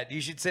 on that? You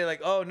should say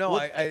like, oh no,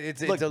 Look,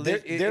 it's look, they're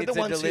the it's a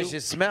ones who-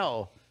 delicious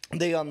smell.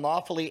 They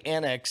unlawfully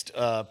annexed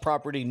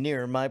property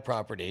near my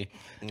property.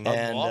 And,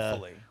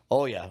 Unlawfully?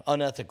 Oh yeah,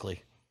 unethically.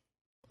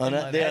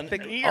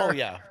 Unethically? Oh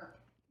yeah.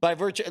 By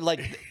virtue,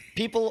 like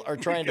people are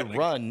trying to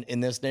run in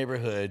this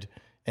neighborhood,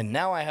 and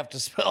now I have to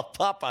smell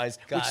Popeyes,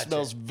 which Gotcha.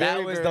 smells very.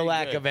 That was very the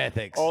lack good. of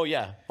ethics. Oh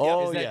yeah.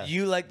 Oh is that yeah.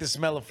 you like the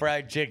smell of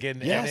fried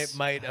chicken, Yes. and it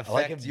might I affect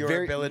like it your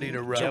very- ability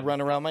to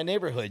run. around my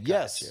neighborhood.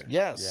 Yes. Gotcha.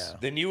 Yes. Yeah.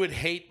 Then you would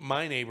hate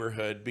my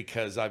neighborhood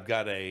because I've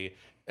got a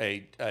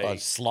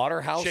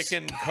slaughterhouse.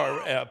 chicken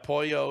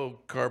pollo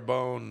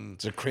carbone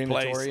It's a place,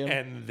 crematorium.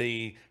 and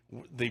the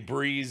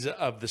breeze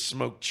of the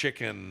smoked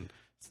chicken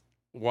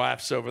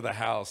wafts over the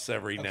house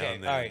every now Okay,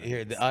 and then. all right,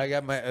 here. I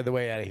got the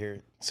way out of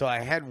here. So I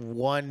had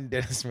one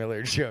Dennis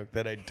Miller joke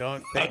that I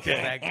don't think is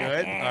that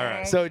good. All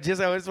right. So I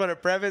just want to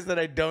preface that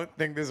I don't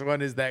think this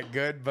one is that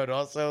good, but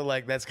also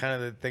like that's kind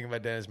of the thing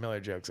about Dennis Miller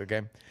jokes.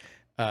 Okay,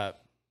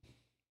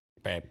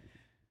 babe.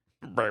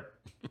 Burp.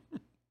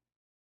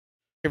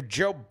 If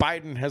Joe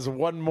Biden has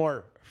one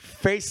more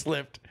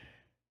facelift,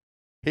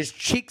 his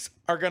cheeks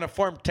are gonna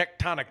form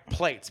tectonic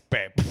plates,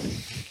 babe.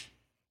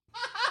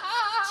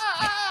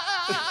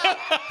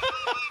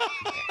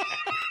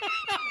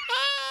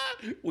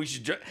 We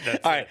should.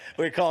 All right,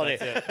 we called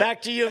it.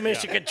 Back to you,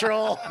 Mission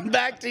Control.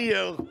 Back to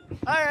you.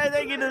 All right,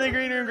 thank you to the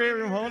Green Room Great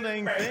Room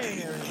Holding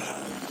thing.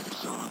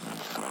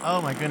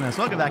 Oh my goodness,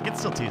 welcome back. It's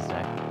still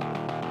Tuesday.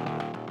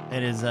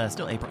 It is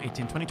still April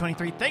 18,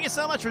 2023. Thank you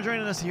so much for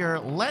joining us here.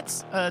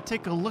 Let's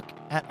take a look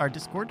at our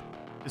Discord,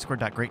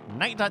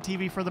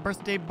 discord.greatnight.tv for the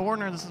birthday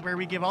borner. This is where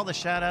we give all the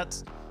shout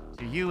outs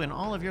to you and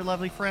all of your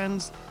lovely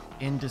friends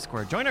in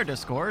Discord. Join our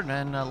Discord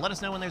and let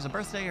us know when there's a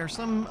birthday or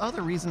some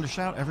other reason to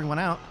shout everyone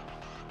out.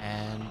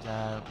 And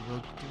we'll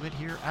do it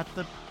here at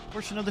the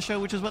portion of the show,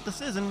 which is what this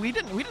is. And we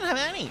didn't have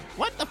any.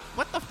 What the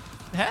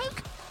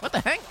heck? What the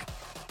heck?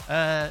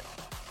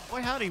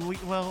 Boy howdy.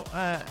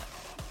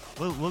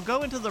 We'll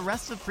go into the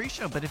rest of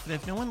pre-show. But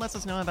if no one lets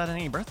us know about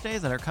any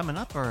birthdays that are coming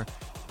up or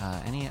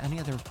any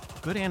other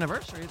good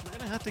anniversaries, we're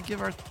gonna have to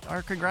give our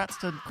congrats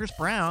to Chris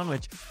Brown.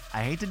 Which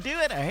I hate to do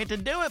it,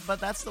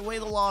 but that's the way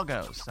the law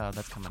goes. So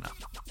that's coming up.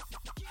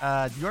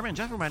 Your man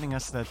Jeff reminding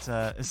us that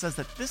it says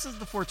that this is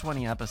the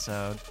 420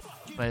 episode.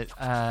 But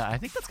I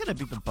think that's going to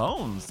be the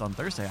bones on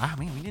Thursday. I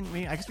mean,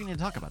 I guess we need to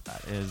talk about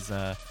that.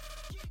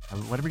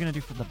 What are we going to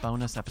do for the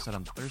bonus episode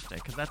on Thursday?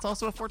 Because that's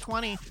also a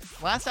 420.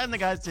 Last time the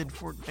guys did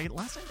they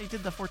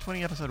did the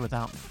 420 episode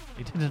without me.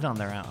 They did it on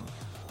their own.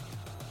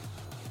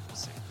 We'll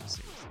see.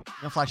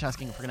 No Flash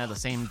asking if we're going to have the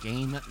same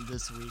game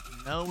this week.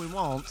 No, we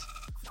won't.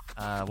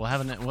 We'll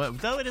have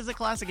though it is a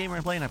classic game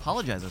we're playing. I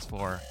apologize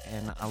for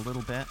in a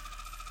little bit.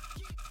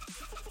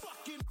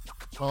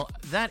 Well,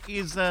 that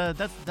is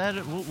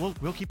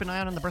we'll keep an eye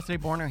out on the birthday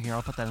borner here.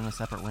 I'll put that in a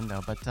separate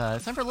window. But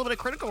it's time for a little bit of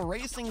critical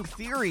racing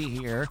theory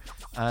here.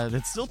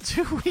 It's still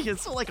 2 weeks. It's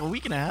still like a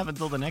week and a half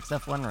until the next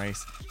F1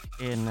 race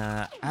in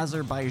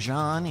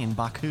Azerbaijan in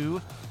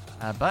Baku.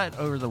 But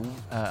over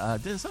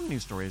some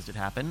news stories did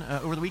happen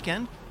over the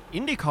weekend.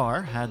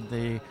 IndyCar had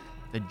the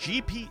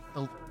GP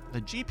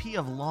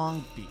of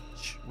Long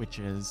Beach, which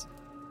is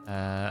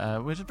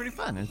pretty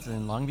fun. It's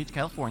in Long Beach,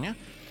 California.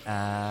 80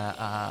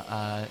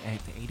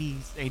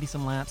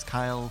 some laps.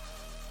 Kyle,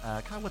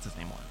 what's his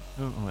name?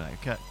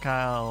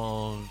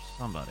 Kyle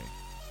somebody.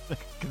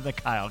 The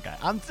Kyle guy.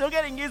 I'm still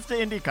getting used to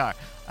IndyCar.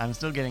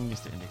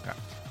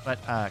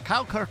 But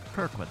Kyle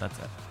Kirkwood, that's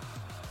it.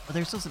 But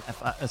there's still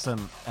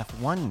some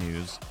F1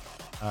 news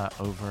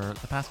over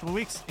the past couple of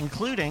weeks,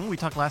 including, we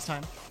talked last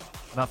time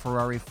about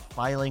Ferrari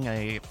filing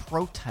a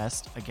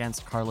protest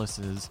against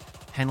Carlos's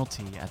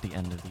penalty at the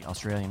end of the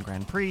Australian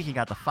Grand Prix. He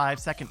got the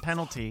 5-second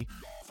penalty.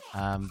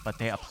 But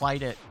they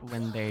applied it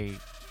when they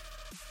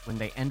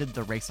ended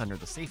the race under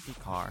the safety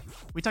car.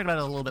 We talked about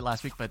it a little bit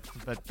last week, but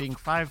being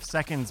 5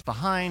 seconds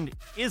behind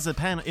is a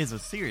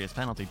serious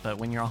penalty. But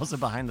when you're also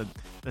behind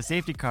the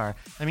safety car,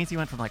 that means he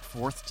went from like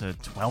 4th to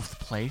 12th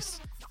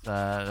place.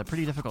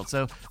 Pretty difficult.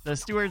 So the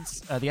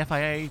stewards, the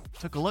FIA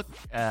took a look.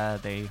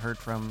 They heard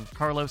from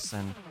Carlos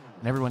and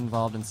everyone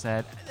involved and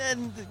said,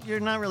 "You're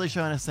not really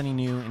showing us any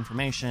new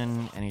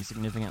information, any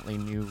significantly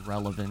new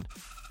relevant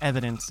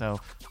evidence." So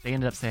they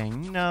ended up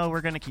saying, "No, we're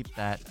going to keep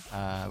that.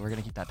 We're going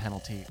to keep that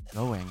penalty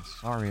going.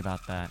 Sorry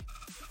about that."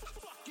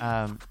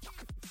 And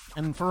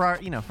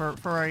Ferrari,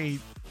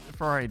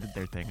 Ferrari did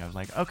their thing. I was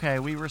like, "Okay,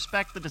 we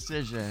respect the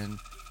decision."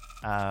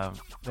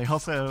 They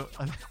also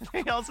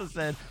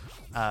said,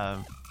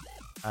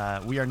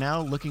 "We are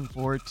now looking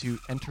forward to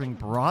entering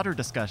broader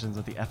discussions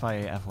with the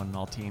FIA, F1, and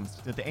all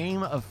teams with the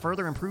aim of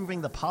further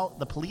improving the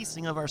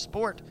policing of our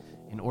sport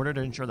in order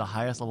to ensure the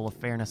highest level of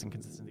fairness and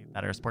consistency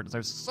that our sport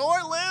deserves."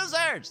 Sore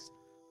losers!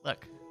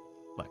 Look.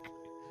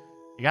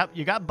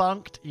 You got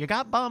bumped. You're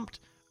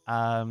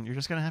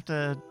just gonna have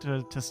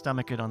to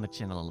stomach it on the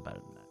chin a little better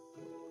than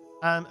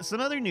that. Some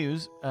other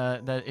news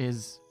that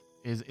is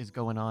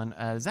going on.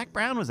 Zach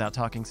Brown was out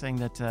talking, saying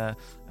that the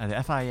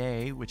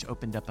FIA, which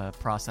opened up a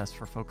process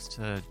for folks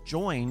to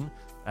join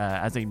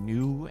as a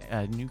new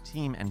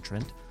team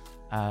entrant,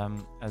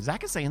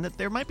 Zach is saying that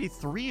there might be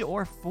 3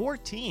 or 4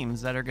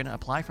 teams that are going to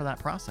apply for that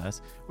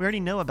process. We already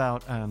know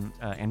about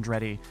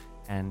Andretti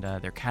and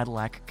their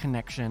Cadillac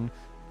connection.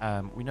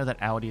 We know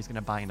that Audi is going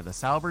to buy into the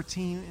Sauber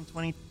team in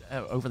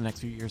over the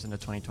next few years into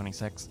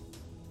 2026.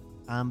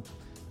 And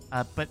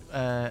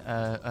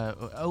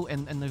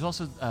there's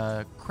also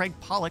Craig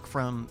Pollock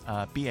from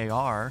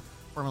BAR,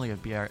 formerly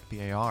of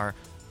BAR,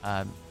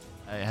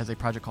 has a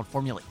project called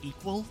Formula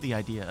Equal. The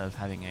idea of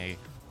having a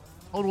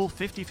total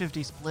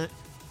 50-50 split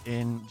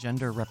in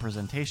gender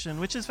representation,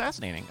 which is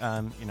fascinating.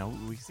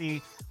 We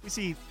see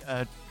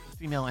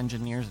female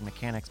engineers and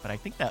mechanics, but I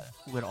think that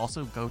would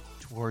also go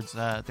towards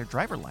their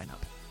driver lineup.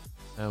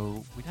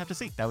 So we'd have to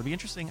see. That would be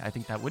interesting. I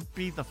think that would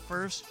be the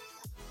first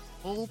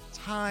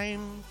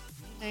full-time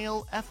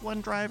female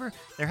F1 driver.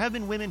 There have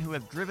been women who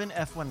have driven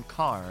F1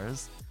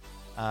 cars.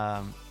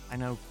 I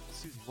know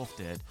Susie Wolf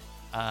did.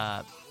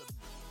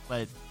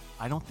 But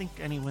I don't think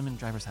any women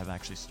drivers have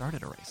actually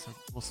started a race. So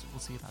we'll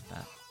see about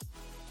that.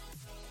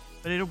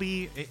 But it'll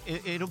be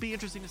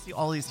interesting to see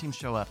all these teams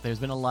show up. There's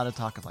been a lot of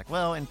talk of like,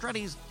 well,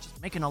 Andretti's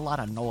just making a lot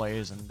of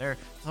noise, and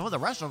some of the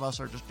rest of us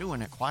are just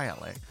doing it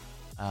quietly.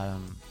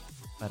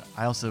 But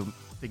I also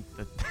think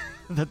that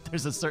that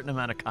there's a certain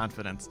amount of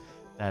confidence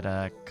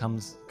that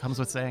comes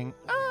with saying,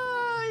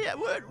 yeah,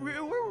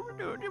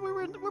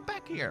 we're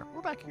back here.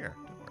 We're back here.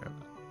 Don't worry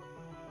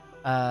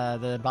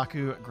about it. The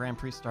Baku Grand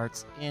Prix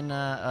starts in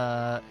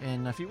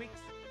a few weeks.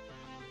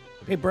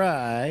 Hey,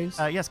 Bryce.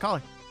 Yes,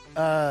 Colin.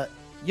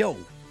 Yo,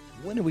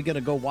 when are we gonna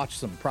go watch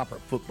some proper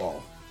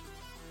football?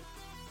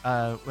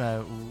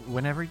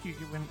 Whenever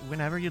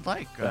you'd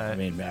like. I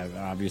mean,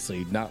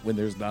 obviously not when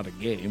there's not a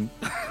game,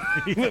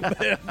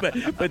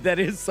 but that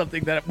is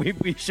something that we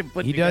should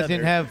put. He together.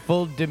 doesn't have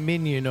full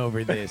dominion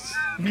over this.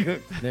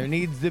 There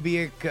needs to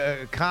be a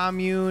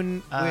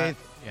commune with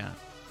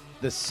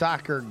the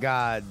soccer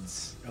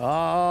gods.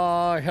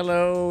 Ah,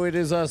 hello, it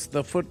is us,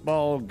 the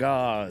football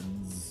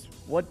gods.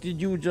 What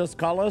did you just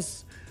call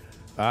us?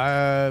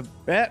 Roll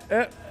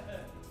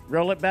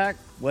it back.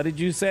 What did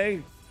you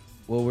say?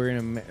 Well,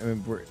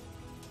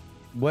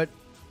 what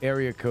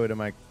area code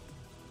am I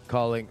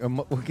calling?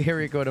 What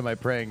area code am I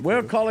praying?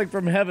 We're to? calling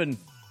from heaven.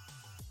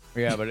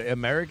 Yeah, but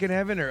American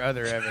heaven or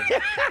other heaven?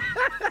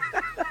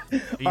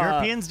 The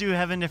Europeans do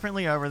heaven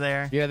differently over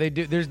there. Yeah, they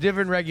do. There's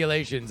different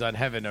regulations on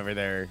heaven over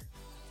there.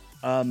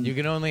 You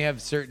can only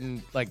have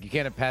certain, like, you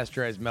can't have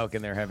pasteurized milk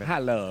in their heaven.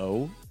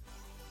 Hello.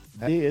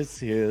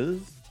 This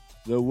is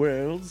the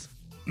world's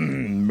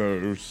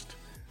most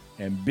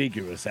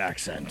ambiguous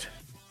accent.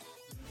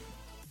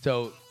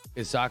 So,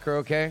 is soccer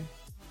okay?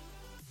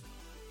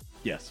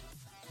 Yes.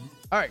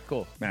 All right,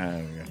 cool.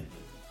 I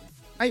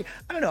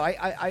don't know.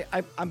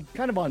 I'm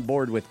kind of on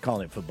board with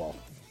calling it football.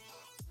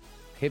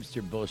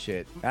 Hipster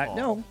bullshit.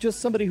 No,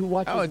 just somebody who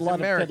watches Oh, it's a lot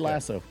America. of Ted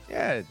Lasso.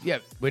 Yeah,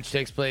 which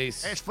takes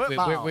place It's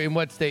football. in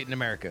what state in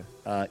America?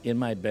 In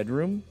my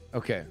bedroom.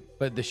 Okay,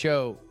 but the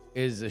show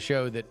is a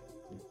show that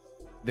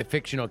the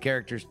fictional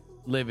characters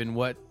live in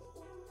what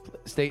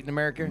state in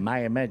America? My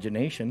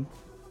imagination.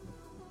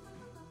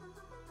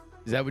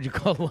 Is that what you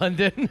call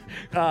London?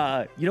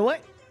 You know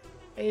what?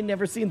 I ain't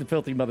never seen the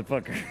filthy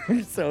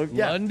motherfucker. So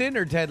yeah, London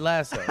or Ted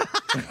Lasso?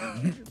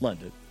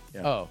 London.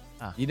 Yeah. Oh,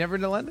 you never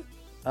been to London?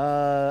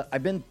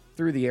 I've been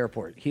through the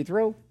airport.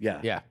 Heathrow? Yeah.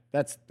 Yeah.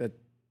 That's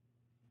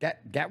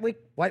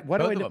Gatwick? What do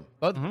Both I of know? them.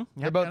 Both.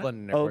 They're both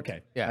London Oh, airports.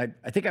 okay. Yeah.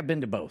 I think I've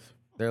been to both.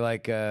 They're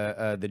like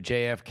the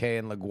JFK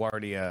and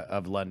LaGuardia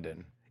of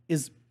London.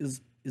 Is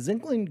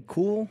England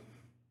cool?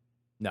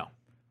 No.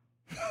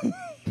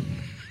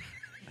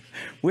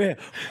 Where?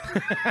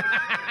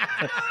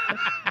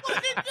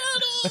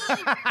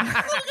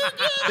 I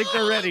think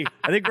they're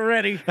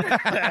ready.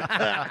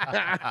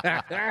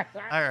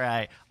 All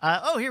right.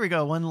 Here we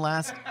go. One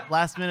last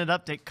minute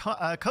update.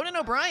 Conan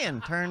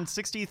O'Brien turned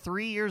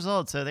 63 years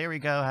old. So there we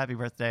go. Happy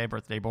birthday,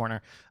 Borner.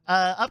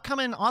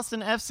 Upcoming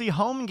Austin FC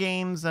home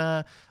games,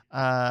 April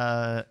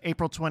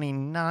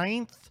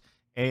 29th,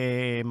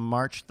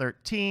 March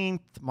 13th,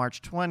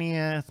 March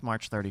 20th,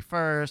 March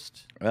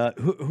 31st.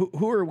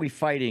 Who are we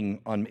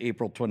fighting on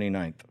April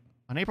 29th?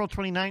 On April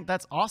 29th,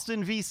 that's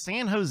Austin v.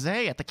 San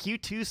Jose at the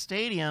Q2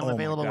 Stadium, my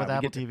available God, with we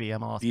Apple get to TV.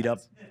 MLS. Beat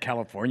up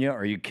California?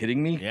 Are you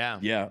kidding me? Yeah.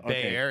 Yeah. Bay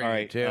Okay. Area, All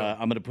right. too.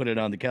 I'm going to put it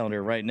on the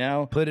calendar right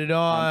now. Put it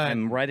on.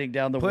 I'm writing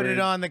down the Put word. it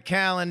on the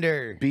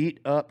calendar.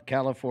 Beat up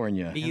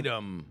California. Beat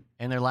them.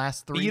 And their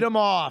last three. Beat them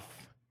off.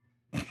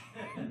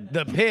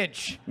 The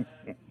pitch.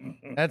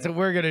 That's what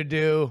we're going to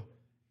do.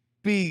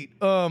 Beat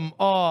them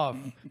off.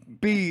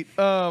 Beat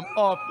them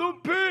off. The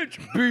pitch.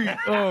 Beat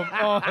them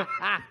off.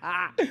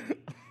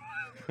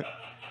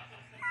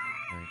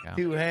 There we go.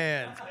 2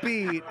 hands.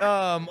 Beat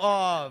them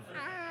off.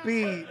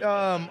 Beat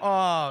them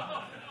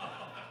off.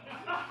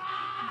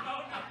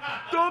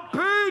 The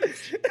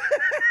pitch.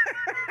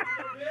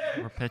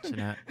 We're pitching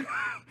it.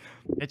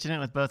 Pitching it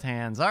with both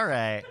hands. All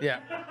right. Yeah.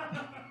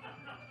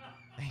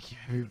 Thank you,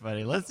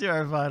 everybody. Let's do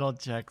our final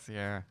checks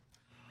here.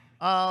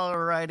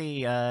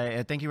 Alrighty.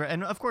 Thank you.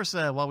 And of course,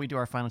 while we do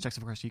our final checks,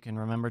 of course, you can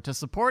remember to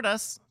support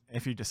us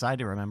if you decide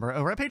to remember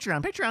over at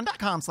Patreon.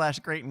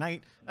 Patreon.com/Great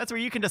Night. That's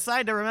where you can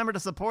decide to remember to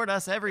support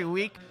us every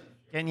week,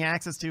 getting you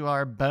access to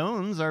our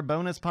bonus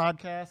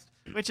podcast,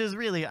 which is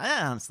really,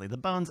 honestly, the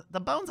bones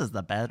is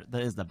the better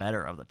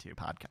of the two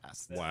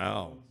podcasts.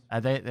 Wow.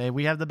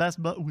 We have the best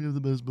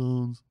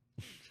bones.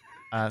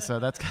 So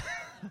that's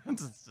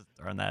just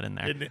throwing that in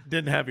there.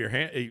 Didn't have your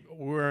hand. We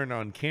weren't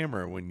on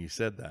camera when you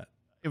said that.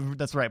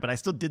 That's right, but I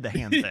still did the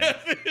hand thing.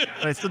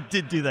 But I still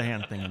did do the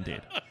hand thing,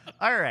 indeed.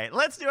 All right,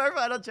 let's do our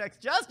final checks.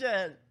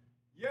 Justin!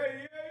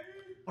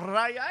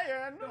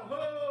 Ryan!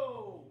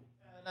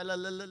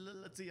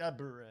 Let's see,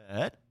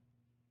 Brett.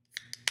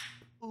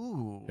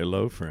 Ooh.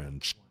 Hello,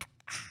 friends.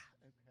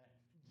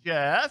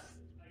 Jeff.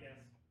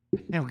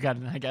 And we got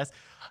it, I guess.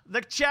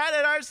 The chat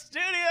in our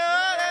studio.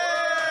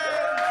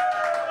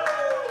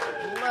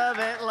 Love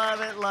it,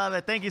 love it, love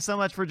it. Thank you so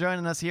much for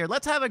joining us here.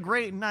 Let's have a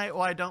great night,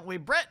 why don't we?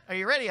 Brett, are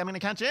you ready? I'm going to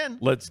count you in.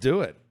 Let's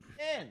do it.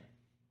 In.